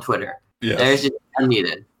announce it on Twitter. Yes. There's just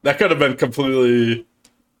unneeded. That could have been completely...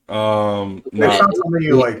 it's not something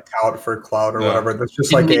you like tout for cloud or whatever. That's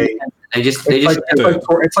just like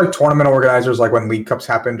it's like tournament organizers, like when League Cups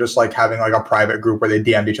happen, just like having like a private group where they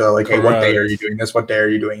DM'd each other like, hey, what day are you doing this? What day are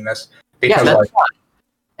you doing this? Because that's fine.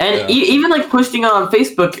 And even like posting on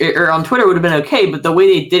Facebook or on Twitter would have been okay, but the way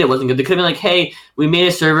they did it wasn't good. They could have been like, hey, we made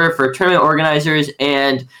a server for tournament organizers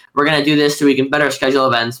and we're going to do this so we can better schedule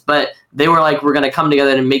events. But they were like, we're going to come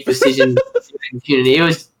together and make decisions in the community.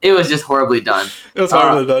 It was just horribly done. It was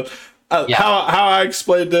horribly done. How I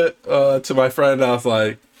explained it to my friend, I was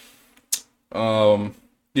like,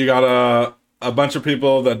 you got a bunch of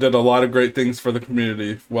people that did a lot of great things for the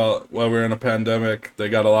community while we were in a pandemic. They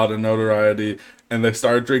got a lot of notoriety, and they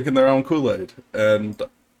started drinking their own Kool-Aid. And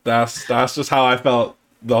that's just how I felt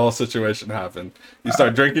the whole situation happened. You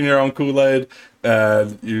start drinking your own Kool-Aid,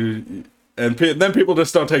 and then people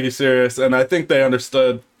just don't take you serious. And I think they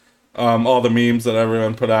understood all the memes that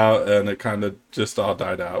everyone put out, and it kind of just all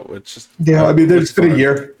died out. I mean, there's been a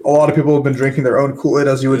year. A lot of people have been drinking their own Kool-Aid,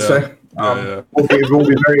 as you would say. It will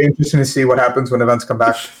be very interesting to see what happens when events come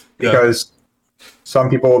back, because some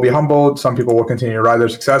people will be humbled, some people will continue to ride their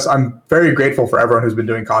success. I'm very grateful for everyone who's been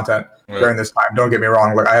doing content during this time. Don't get me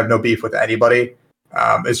wrong, like I have no beef with anybody.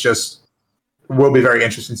 It's just will be very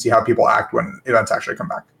interesting to see how people act when events actually come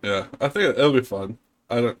back. Yeah, I think it'll be fun.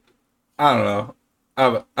 I don't know.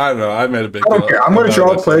 I don't know. I made a big. I don't care. I'm going to show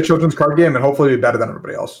up, play a children's card game, and hopefully be better than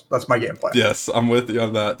everybody else. That's my game plan. Yes, I'm with you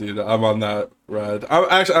on that, dude. I'm on that ride. I'm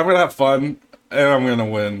going to have fun, and I'm going to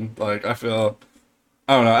win. Like I don't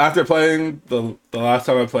know. After playing the last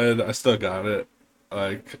time I played, I still got it.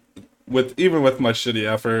 Like even with my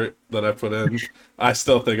shitty effort that I put in, I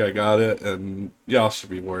still think I got it, and y'all should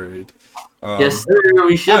be worried. Yes, sir.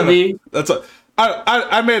 We should be. That's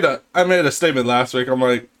I made a statement last week. I'm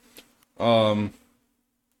like,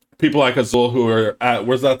 people like Azul who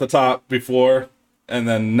was at the top before and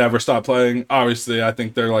then never stopped playing. Obviously, I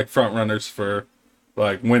think they're like front runners for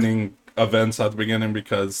like winning events at the beginning,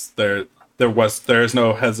 because there is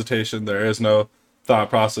no hesitation, there is no thought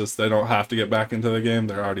process. They don't have to get back into the game;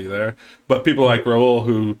 they're already there. But people like Raul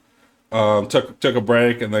who took a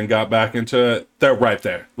break and then got back into it, they're right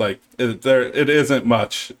there. Like it isn't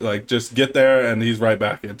much. Like just get there and he's right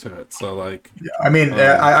back into it. So like, I mean,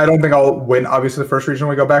 I don't think I'll win. Obviously, the first region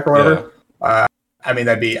we go back or whatever. Yeah. I mean,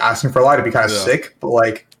 that'd be asking for a lot. It'd be kind of sick, but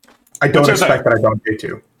like, I don't expect that I don't day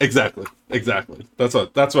two. Exactly.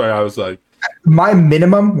 That's why I was like, my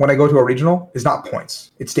minimum when I go to a regional is not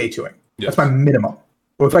points. It's day twoing. Yes. That's my minimum.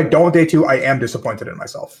 But if I don't day two, I am disappointed in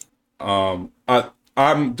myself.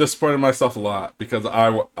 I'm disappointed in myself a lot because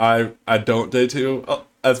I don't day two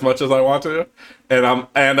as much as I want to, and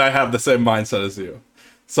I have the same mindset as you.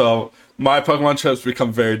 So my Pokemon trips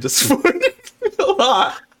become very disappointing a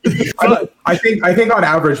lot. I think on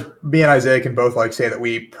average, me and Isaiah can both like say that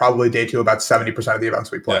we probably day two about 70% of the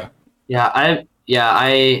events we play. I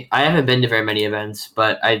haven't been to very many events,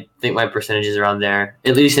 but I think my percentage is around there,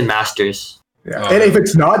 at least in Masters. Yeah, and if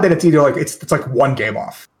it's not, then it's either like it's like one game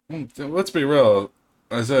off. Let's be real.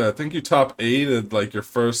 Isaiah, I think you top 8 at like your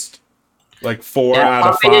first like 4 out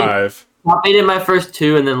of 5. Top 8 in my first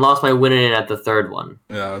 2 and then lost my win in at the third one.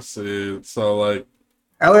 Yeah, see, so like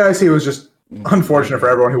LAIC was just unfortunate for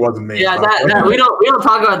everyone who wasn't me. Yeah, we don't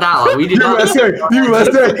talk about that one. We do not.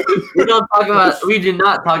 We do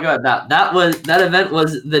not talk about that. That event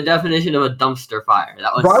was the definition of a dumpster fire.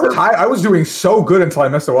 That was. Bro, I was doing so good until I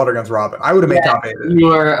missed the water against Robin. I would have made top 8. You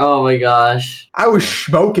were. Oh my gosh. I was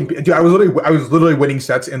smoking. Dude, I was literally winning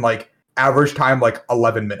sets in like average time like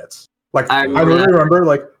 11 minutes. Like I literally remember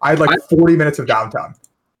like I had like 40 minutes of downtime.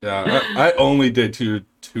 Yeah, I only did two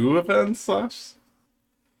events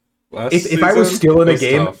If I was still in a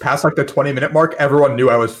game past like the 20-minute mark, everyone knew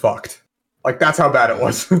I was fucked. Like that's how bad it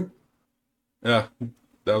was. Yeah,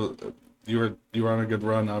 you were on a good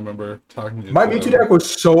run. I remember talking to you. My Mewtwo deck was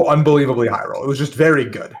so unbelievably high roll. It was just very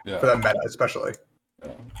good for that meta, especially.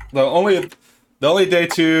 Yeah. The only day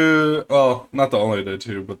two, well, not the only day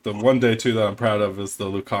two, but the one day two that I'm proud of is the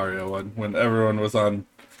Lucario one, when everyone was on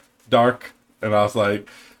Dark, and I was like,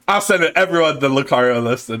 I'll send everyone the Lucario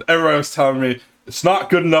list, and everyone was telling me it's not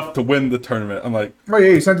good enough to win the tournament. I'm like, oh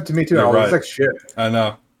yeah, you sent it to me too. I was like, shit. I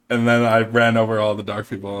know. And then I ran over all the Dark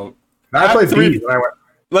people. I played 3. When I went.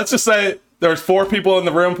 Let's just say There's 4 people in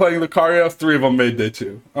the room playing Lucario. 3 of them made day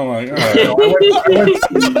 2. I'm like, all right.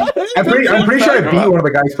 I'm pretty sure I beat one of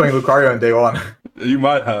the guys playing Lucario on day 1. You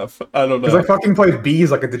might have. I don't know. Because I fucking played bees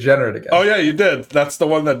like a degenerate again. Oh yeah, you did. That's the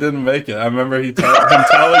one that didn't make it. I remember him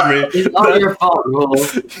telling me. It's not your fault, Rule.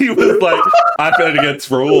 He was like, I played against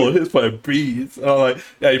Raul. He was playing bees. And I'm like,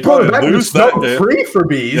 yeah, you probably lose that game. Free for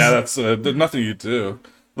bees. Yeah, that's there's nothing you do.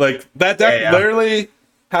 Like that deck literally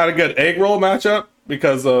had a good egg roll matchup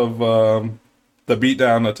because of the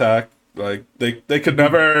beatdown attack. Like they could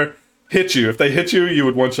never hit you. If they hit you, you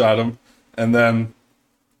would one shot them, and then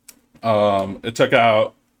it took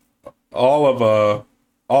out all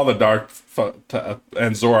the dark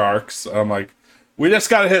and Zorarks. I'm like, we just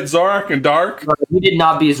gotta hit Zorak and Dark. We did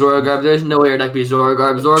not beat Zoragarb. There's no way your deck beat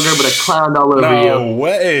Zoragarb. Zoragarb would have clowned all over you. No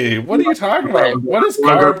way. What are you talking about? What is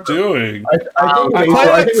Garb doing? I I play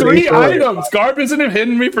like 3 items. Garb isn't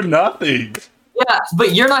hitting me for nothing. Yeah,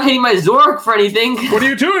 but you're not hitting my Zorak for anything. What are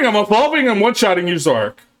you doing? I'm evolving and one-shotting you,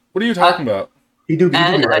 Zorak. What are you talking about? He do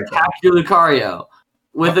And right attack your Lucario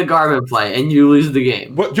with a Garb in play, and you lose the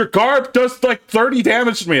game. What? Your Garb does like 30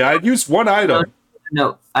 damage to me. I used 1 item.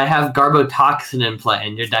 No, I have Garbotoxin in play,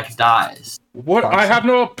 and your deck dies. What? I have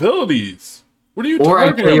no abilities. What are you Or I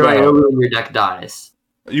talking kill your about? Iolu and your deck dies.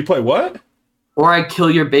 You play what? Or I kill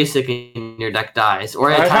your basic and your deck dies. Or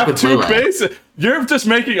I I attack have with 2 melee. basic. You're just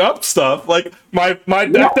making up stuff. Like my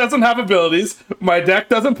deck doesn't have abilities. My deck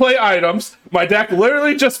doesn't play items. My deck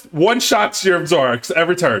literally just one-shots your Zorks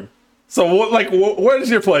every turn. So what is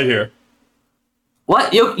your play here?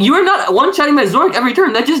 What? You are not one-shotting my Zorak every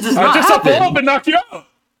turn. That just does not I just happen. evolve and knock you out.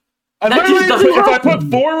 That just doesn't If I happen.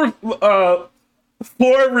 put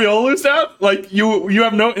 4 Riolus down, like you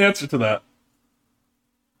have no answer to that.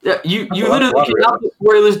 Yeah, you literally cannot put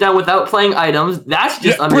Riolus down without playing items. That's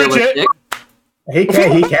just unrealistic. He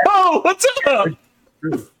can't. Oh, what's up?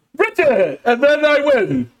 Bridget! And then I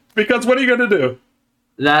win. Because what are you gonna do?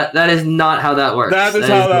 That is not how that works. That is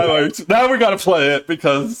how that works. Now we gotta play it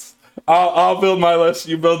because I'll build my list,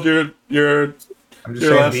 you build your I'm just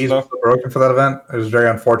saying bees was broken for that event. It was very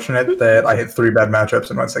unfortunate that I hit 3 bad matchups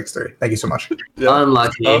and went 6-3. Thank you so much. Yeah,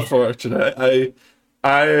 unlucky. Unfortunate.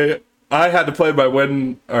 I had to play my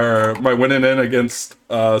winning in against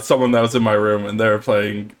someone that was in my room, and they were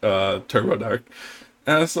playing Turbo Dark,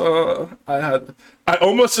 and so I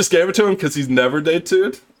almost just gave it to him because he's never day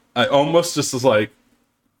 2'd. I almost just was like,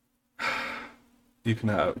 you can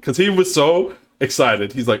have it, because he was so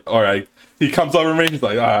excited. He's like, all right. He comes over to me. He's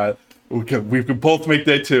like, all right, we can both make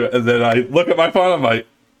day 2, and then I look at my phone. I'm like,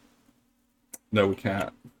 no, we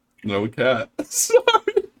can't. No, we can't.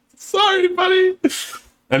 Sorry, buddy.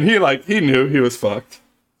 And he knew he was fucked.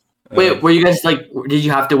 Wait, were you guys did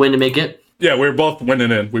you have to win to make it? Yeah, we were both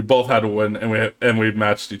winning in. We both had to win, and we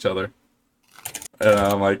matched each other. And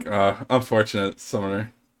I'm like, unfortunate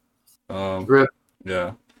summoner. Rip.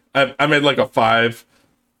 Yeah, I made like a 5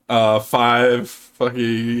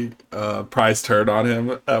 fucking prize turn on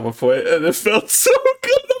him at one point, and it felt so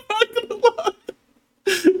good. I'm not gonna lie,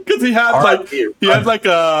 because he had like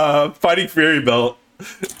a Fighting Fury belt,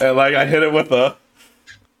 and like I hit it with a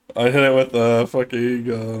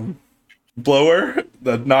fucking blower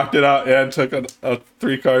that knocked it out and took a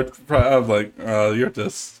 3-card. I was like,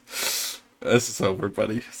 this is over,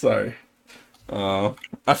 buddy. Sorry.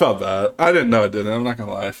 I felt bad. I didn't know I didn't. I'm not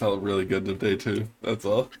gonna lie. I felt really good today too. That's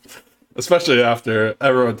all. Especially after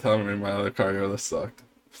everyone telling me my other cargo this sucked.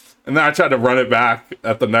 And then I tried to run it back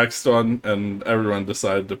at the next one, and everyone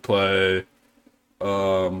decided to play.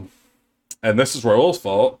 And this is Raul's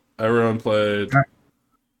fault. Everyone played.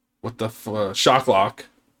 What the Shocklock.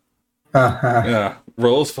 Yeah,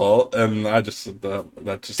 Raul's fault, and I just said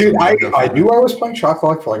that just. Dude, I knew I was playing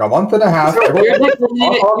Shocklock for like a month and a half.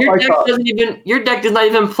 Your deck does not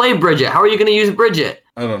even play Bridget. How are you going to use Bridget?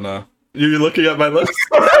 I don't know. You looking at my list?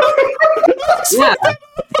 Yeah.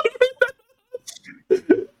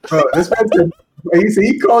 Bro, this man said,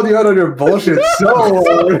 he called you out on your bullshit so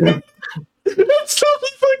hard. It's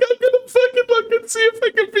totally like I'm gonna fucking look and see if I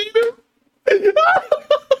can beat him.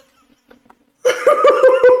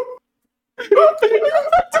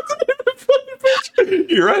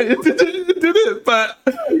 You're right, it did it, but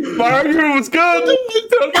my argument was good.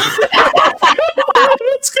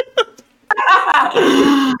 It's good.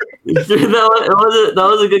 that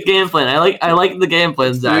was a good game plan. I like the game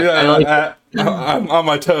plan, Zach. Yeah, I'm on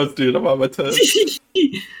my toes, dude. I'm on my toes.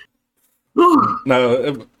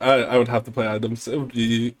 No, I would have to play items. It would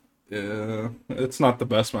be, yeah, it's not the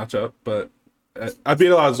best matchup, but I beat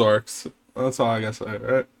a lot of Zorks. That's all I gotta say,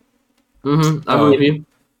 right? I believe you.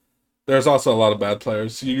 There's also a lot of bad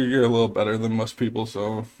players. You're a little better than most people,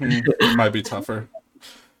 so it might be tougher.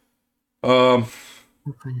 Um,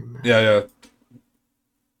 yeah.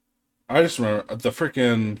 I just remember the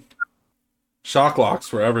freaking shock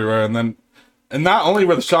locks were everywhere, and not only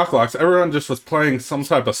were the shock locks, everyone just was playing some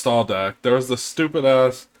type of stall deck. There was the stupid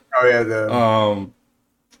ass, Oh yeah,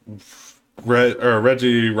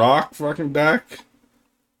 Reggie Rock fucking deck.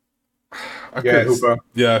 Hoopa.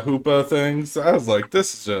 Yeah, Hoopa things. I was like,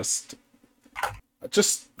 this is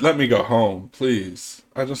just let me go home, please.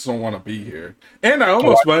 I just don't want to be here. And I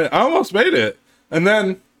almost made it. And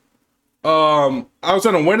then, I was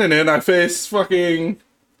in a winning it. I faced fucking,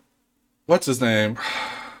 what's his name?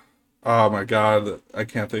 Oh my god, I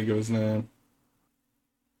can't think of his name.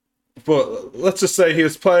 But let's just say he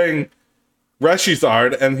was playing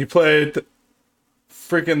Reshizard, and he played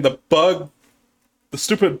freaking the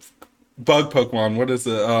stupid bug Pokemon. What is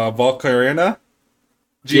it? Volcarina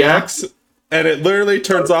GX, and it literally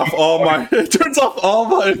turns off all my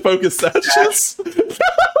focus sessions.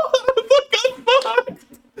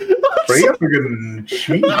 Pretty fucking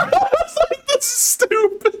sweet. I was like, this is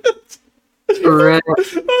stupid. I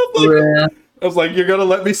was like, you're gonna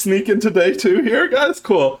let me sneak into day 2 here, guys?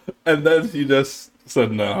 Cool. And then he just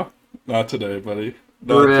said, no, not today, buddy.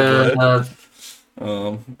 Not today.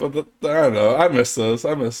 But I don't know. I miss those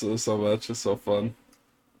so much. It's so fun.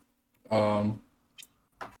 Other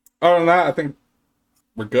than that, I think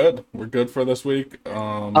we're good. We're good for this week.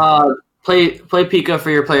 Play Pika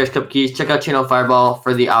for your Players Cup keys. Check out Channel Fireball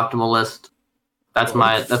for the optimal list. That's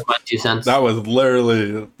my 2 cents. That was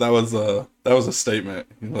literally that was a statement.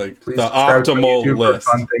 Like, please, the optimal list.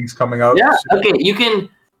 Fun things coming up. Yeah. Okay.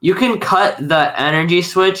 You can cut the energy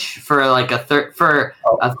switch for like a third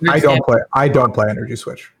I don't play energy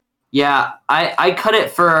switch. Yeah, I cut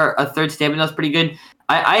it for a third stamina. That's pretty good.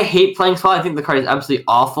 I hate playing Swell. I think the card is absolutely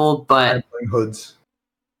awful, but I'm playing Hoods.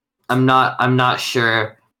 I'm not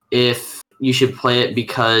sure if you should play it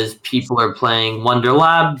because people are playing Wonder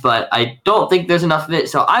Lab, but I don't think there's enough of it,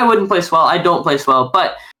 so I wouldn't play Swell. I don't play Swell,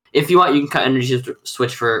 but if you want, you can cut energy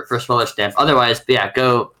switch for Swell or Stamp. Otherwise, yeah,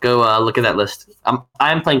 go look at that list.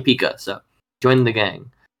 I'm playing Pika, so join the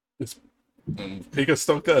gang. Pika's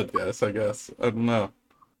still good, guys. I guess I don't know.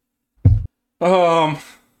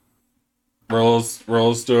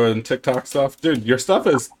 Rolls doing TikTok stuff, dude. Your stuff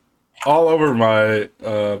is all over my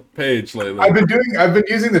page lately. I've been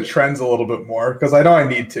using the trends a little bit more because I know I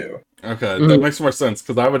need to. Okay, that makes more sense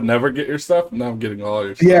because I would never get your stuff. Now I'm getting all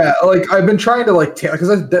your stuff. Yeah, like I've been trying to because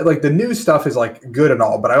like the news stuff is like good and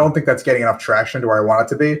all, but I don't think that's getting enough traction to where I want it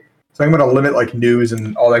to be. So I'm going to limit like news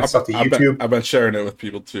and all that stuff to YouTube. I've been sharing it with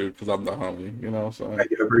people too because I'm the homie, you know. So I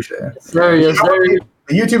do appreciate it. Yes,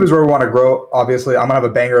 YouTube is where we want to grow. Obviously, I'm gonna have a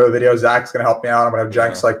banger of a video. Zach's gonna help me out. I'm gonna have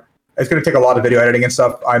Jenks it's gonna take a lot of video editing and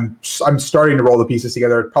stuff. I'm starting to roll the pieces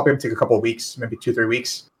together. It'll probably take a couple of weeks, maybe 2-3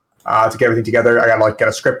 weeks, to get everything together. I gotta get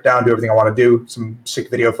a script down, do everything I want to do, some sick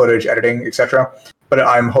video footage, editing, etc. But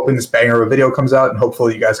I'm hoping this banger of a video comes out, and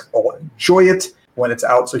hopefully you guys will enjoy it when it's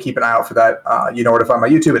out. So keep an eye out for that. You know where to find my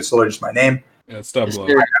YouTube. It's literally just my name. Yeah, it's Dublo.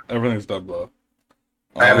 Everything's Dublo.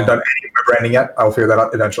 I haven't done any of my branding yet. I will figure that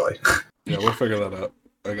out eventually. Yeah, we'll figure that out.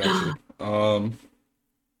 I got you.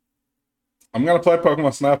 I'm gonna play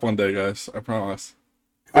Pokemon Snap one day, guys. I promise.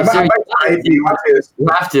 You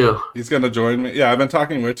have to. He's gonna join me. Yeah, I've been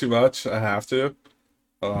talking way too much. I have to.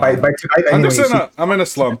 By tonight, I'm in a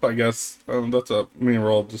slump, I guess. That's up. Me and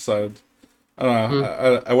Roll decided. I don't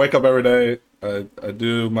know. I wake up every day. I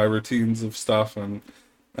do my routines of stuff, and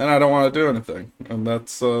I don't want to do anything, and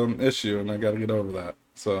that's an issue, and I got to get over that.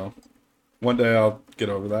 So one day I'll get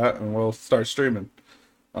over that, and we'll start streaming.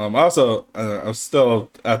 Also, I'm still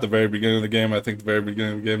at the very beginning of the game. I think the very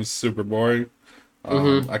beginning of the game is super boring.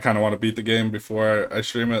 I kind of want to beat the game before I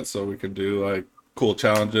stream it, so we can do like cool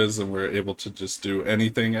challenges, and we're able to just do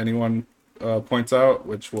anything anyone points out,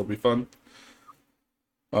 which will be fun.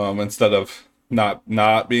 Instead of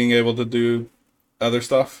not being able to do other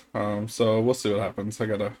stuff. So we'll see what happens.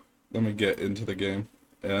 Let me get into the game.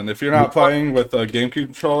 And if you're not playing with a GameCube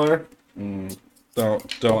controller,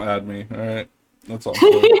 don't add me. All right. That's all.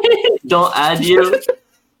 Don't add you.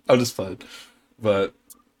 I'm just playing, but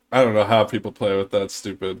I don't know how people play with that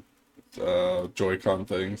stupid Joy-Con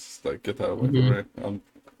things. Like, get that away from me.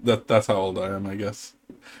 That's how old I am, I guess.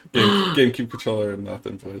 GameCube controller and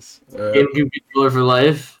nothing, please. GameCube controller for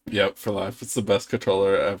life. Yep, for life. It's the best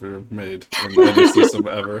controller ever made in any system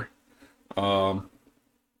ever. Yeah,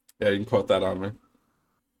 you can quote that on me.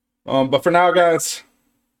 But for now, guys,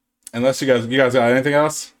 unless you guys got anything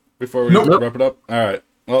else before we wrap it up? All right.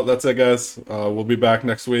 Well, that's it, guys. We'll be back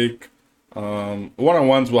next week.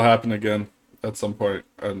 One-on-ones will happen again at some point.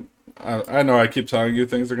 And I know I keep telling you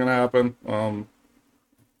things are going to happen.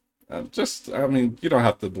 I mean, you don't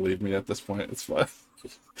have to believe me at this point. It's fine.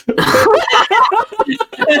 It's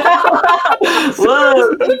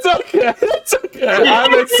okay. It's okay.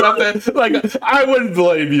 I'm accepting. Like, I wouldn't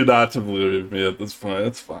blame you not to believe me at this point.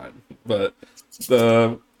 It's fine. But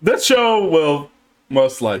this show will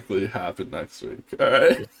most likely happen next week. All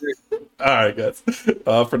right. All right, guys.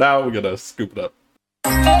 For now, we're gonna scoop it up.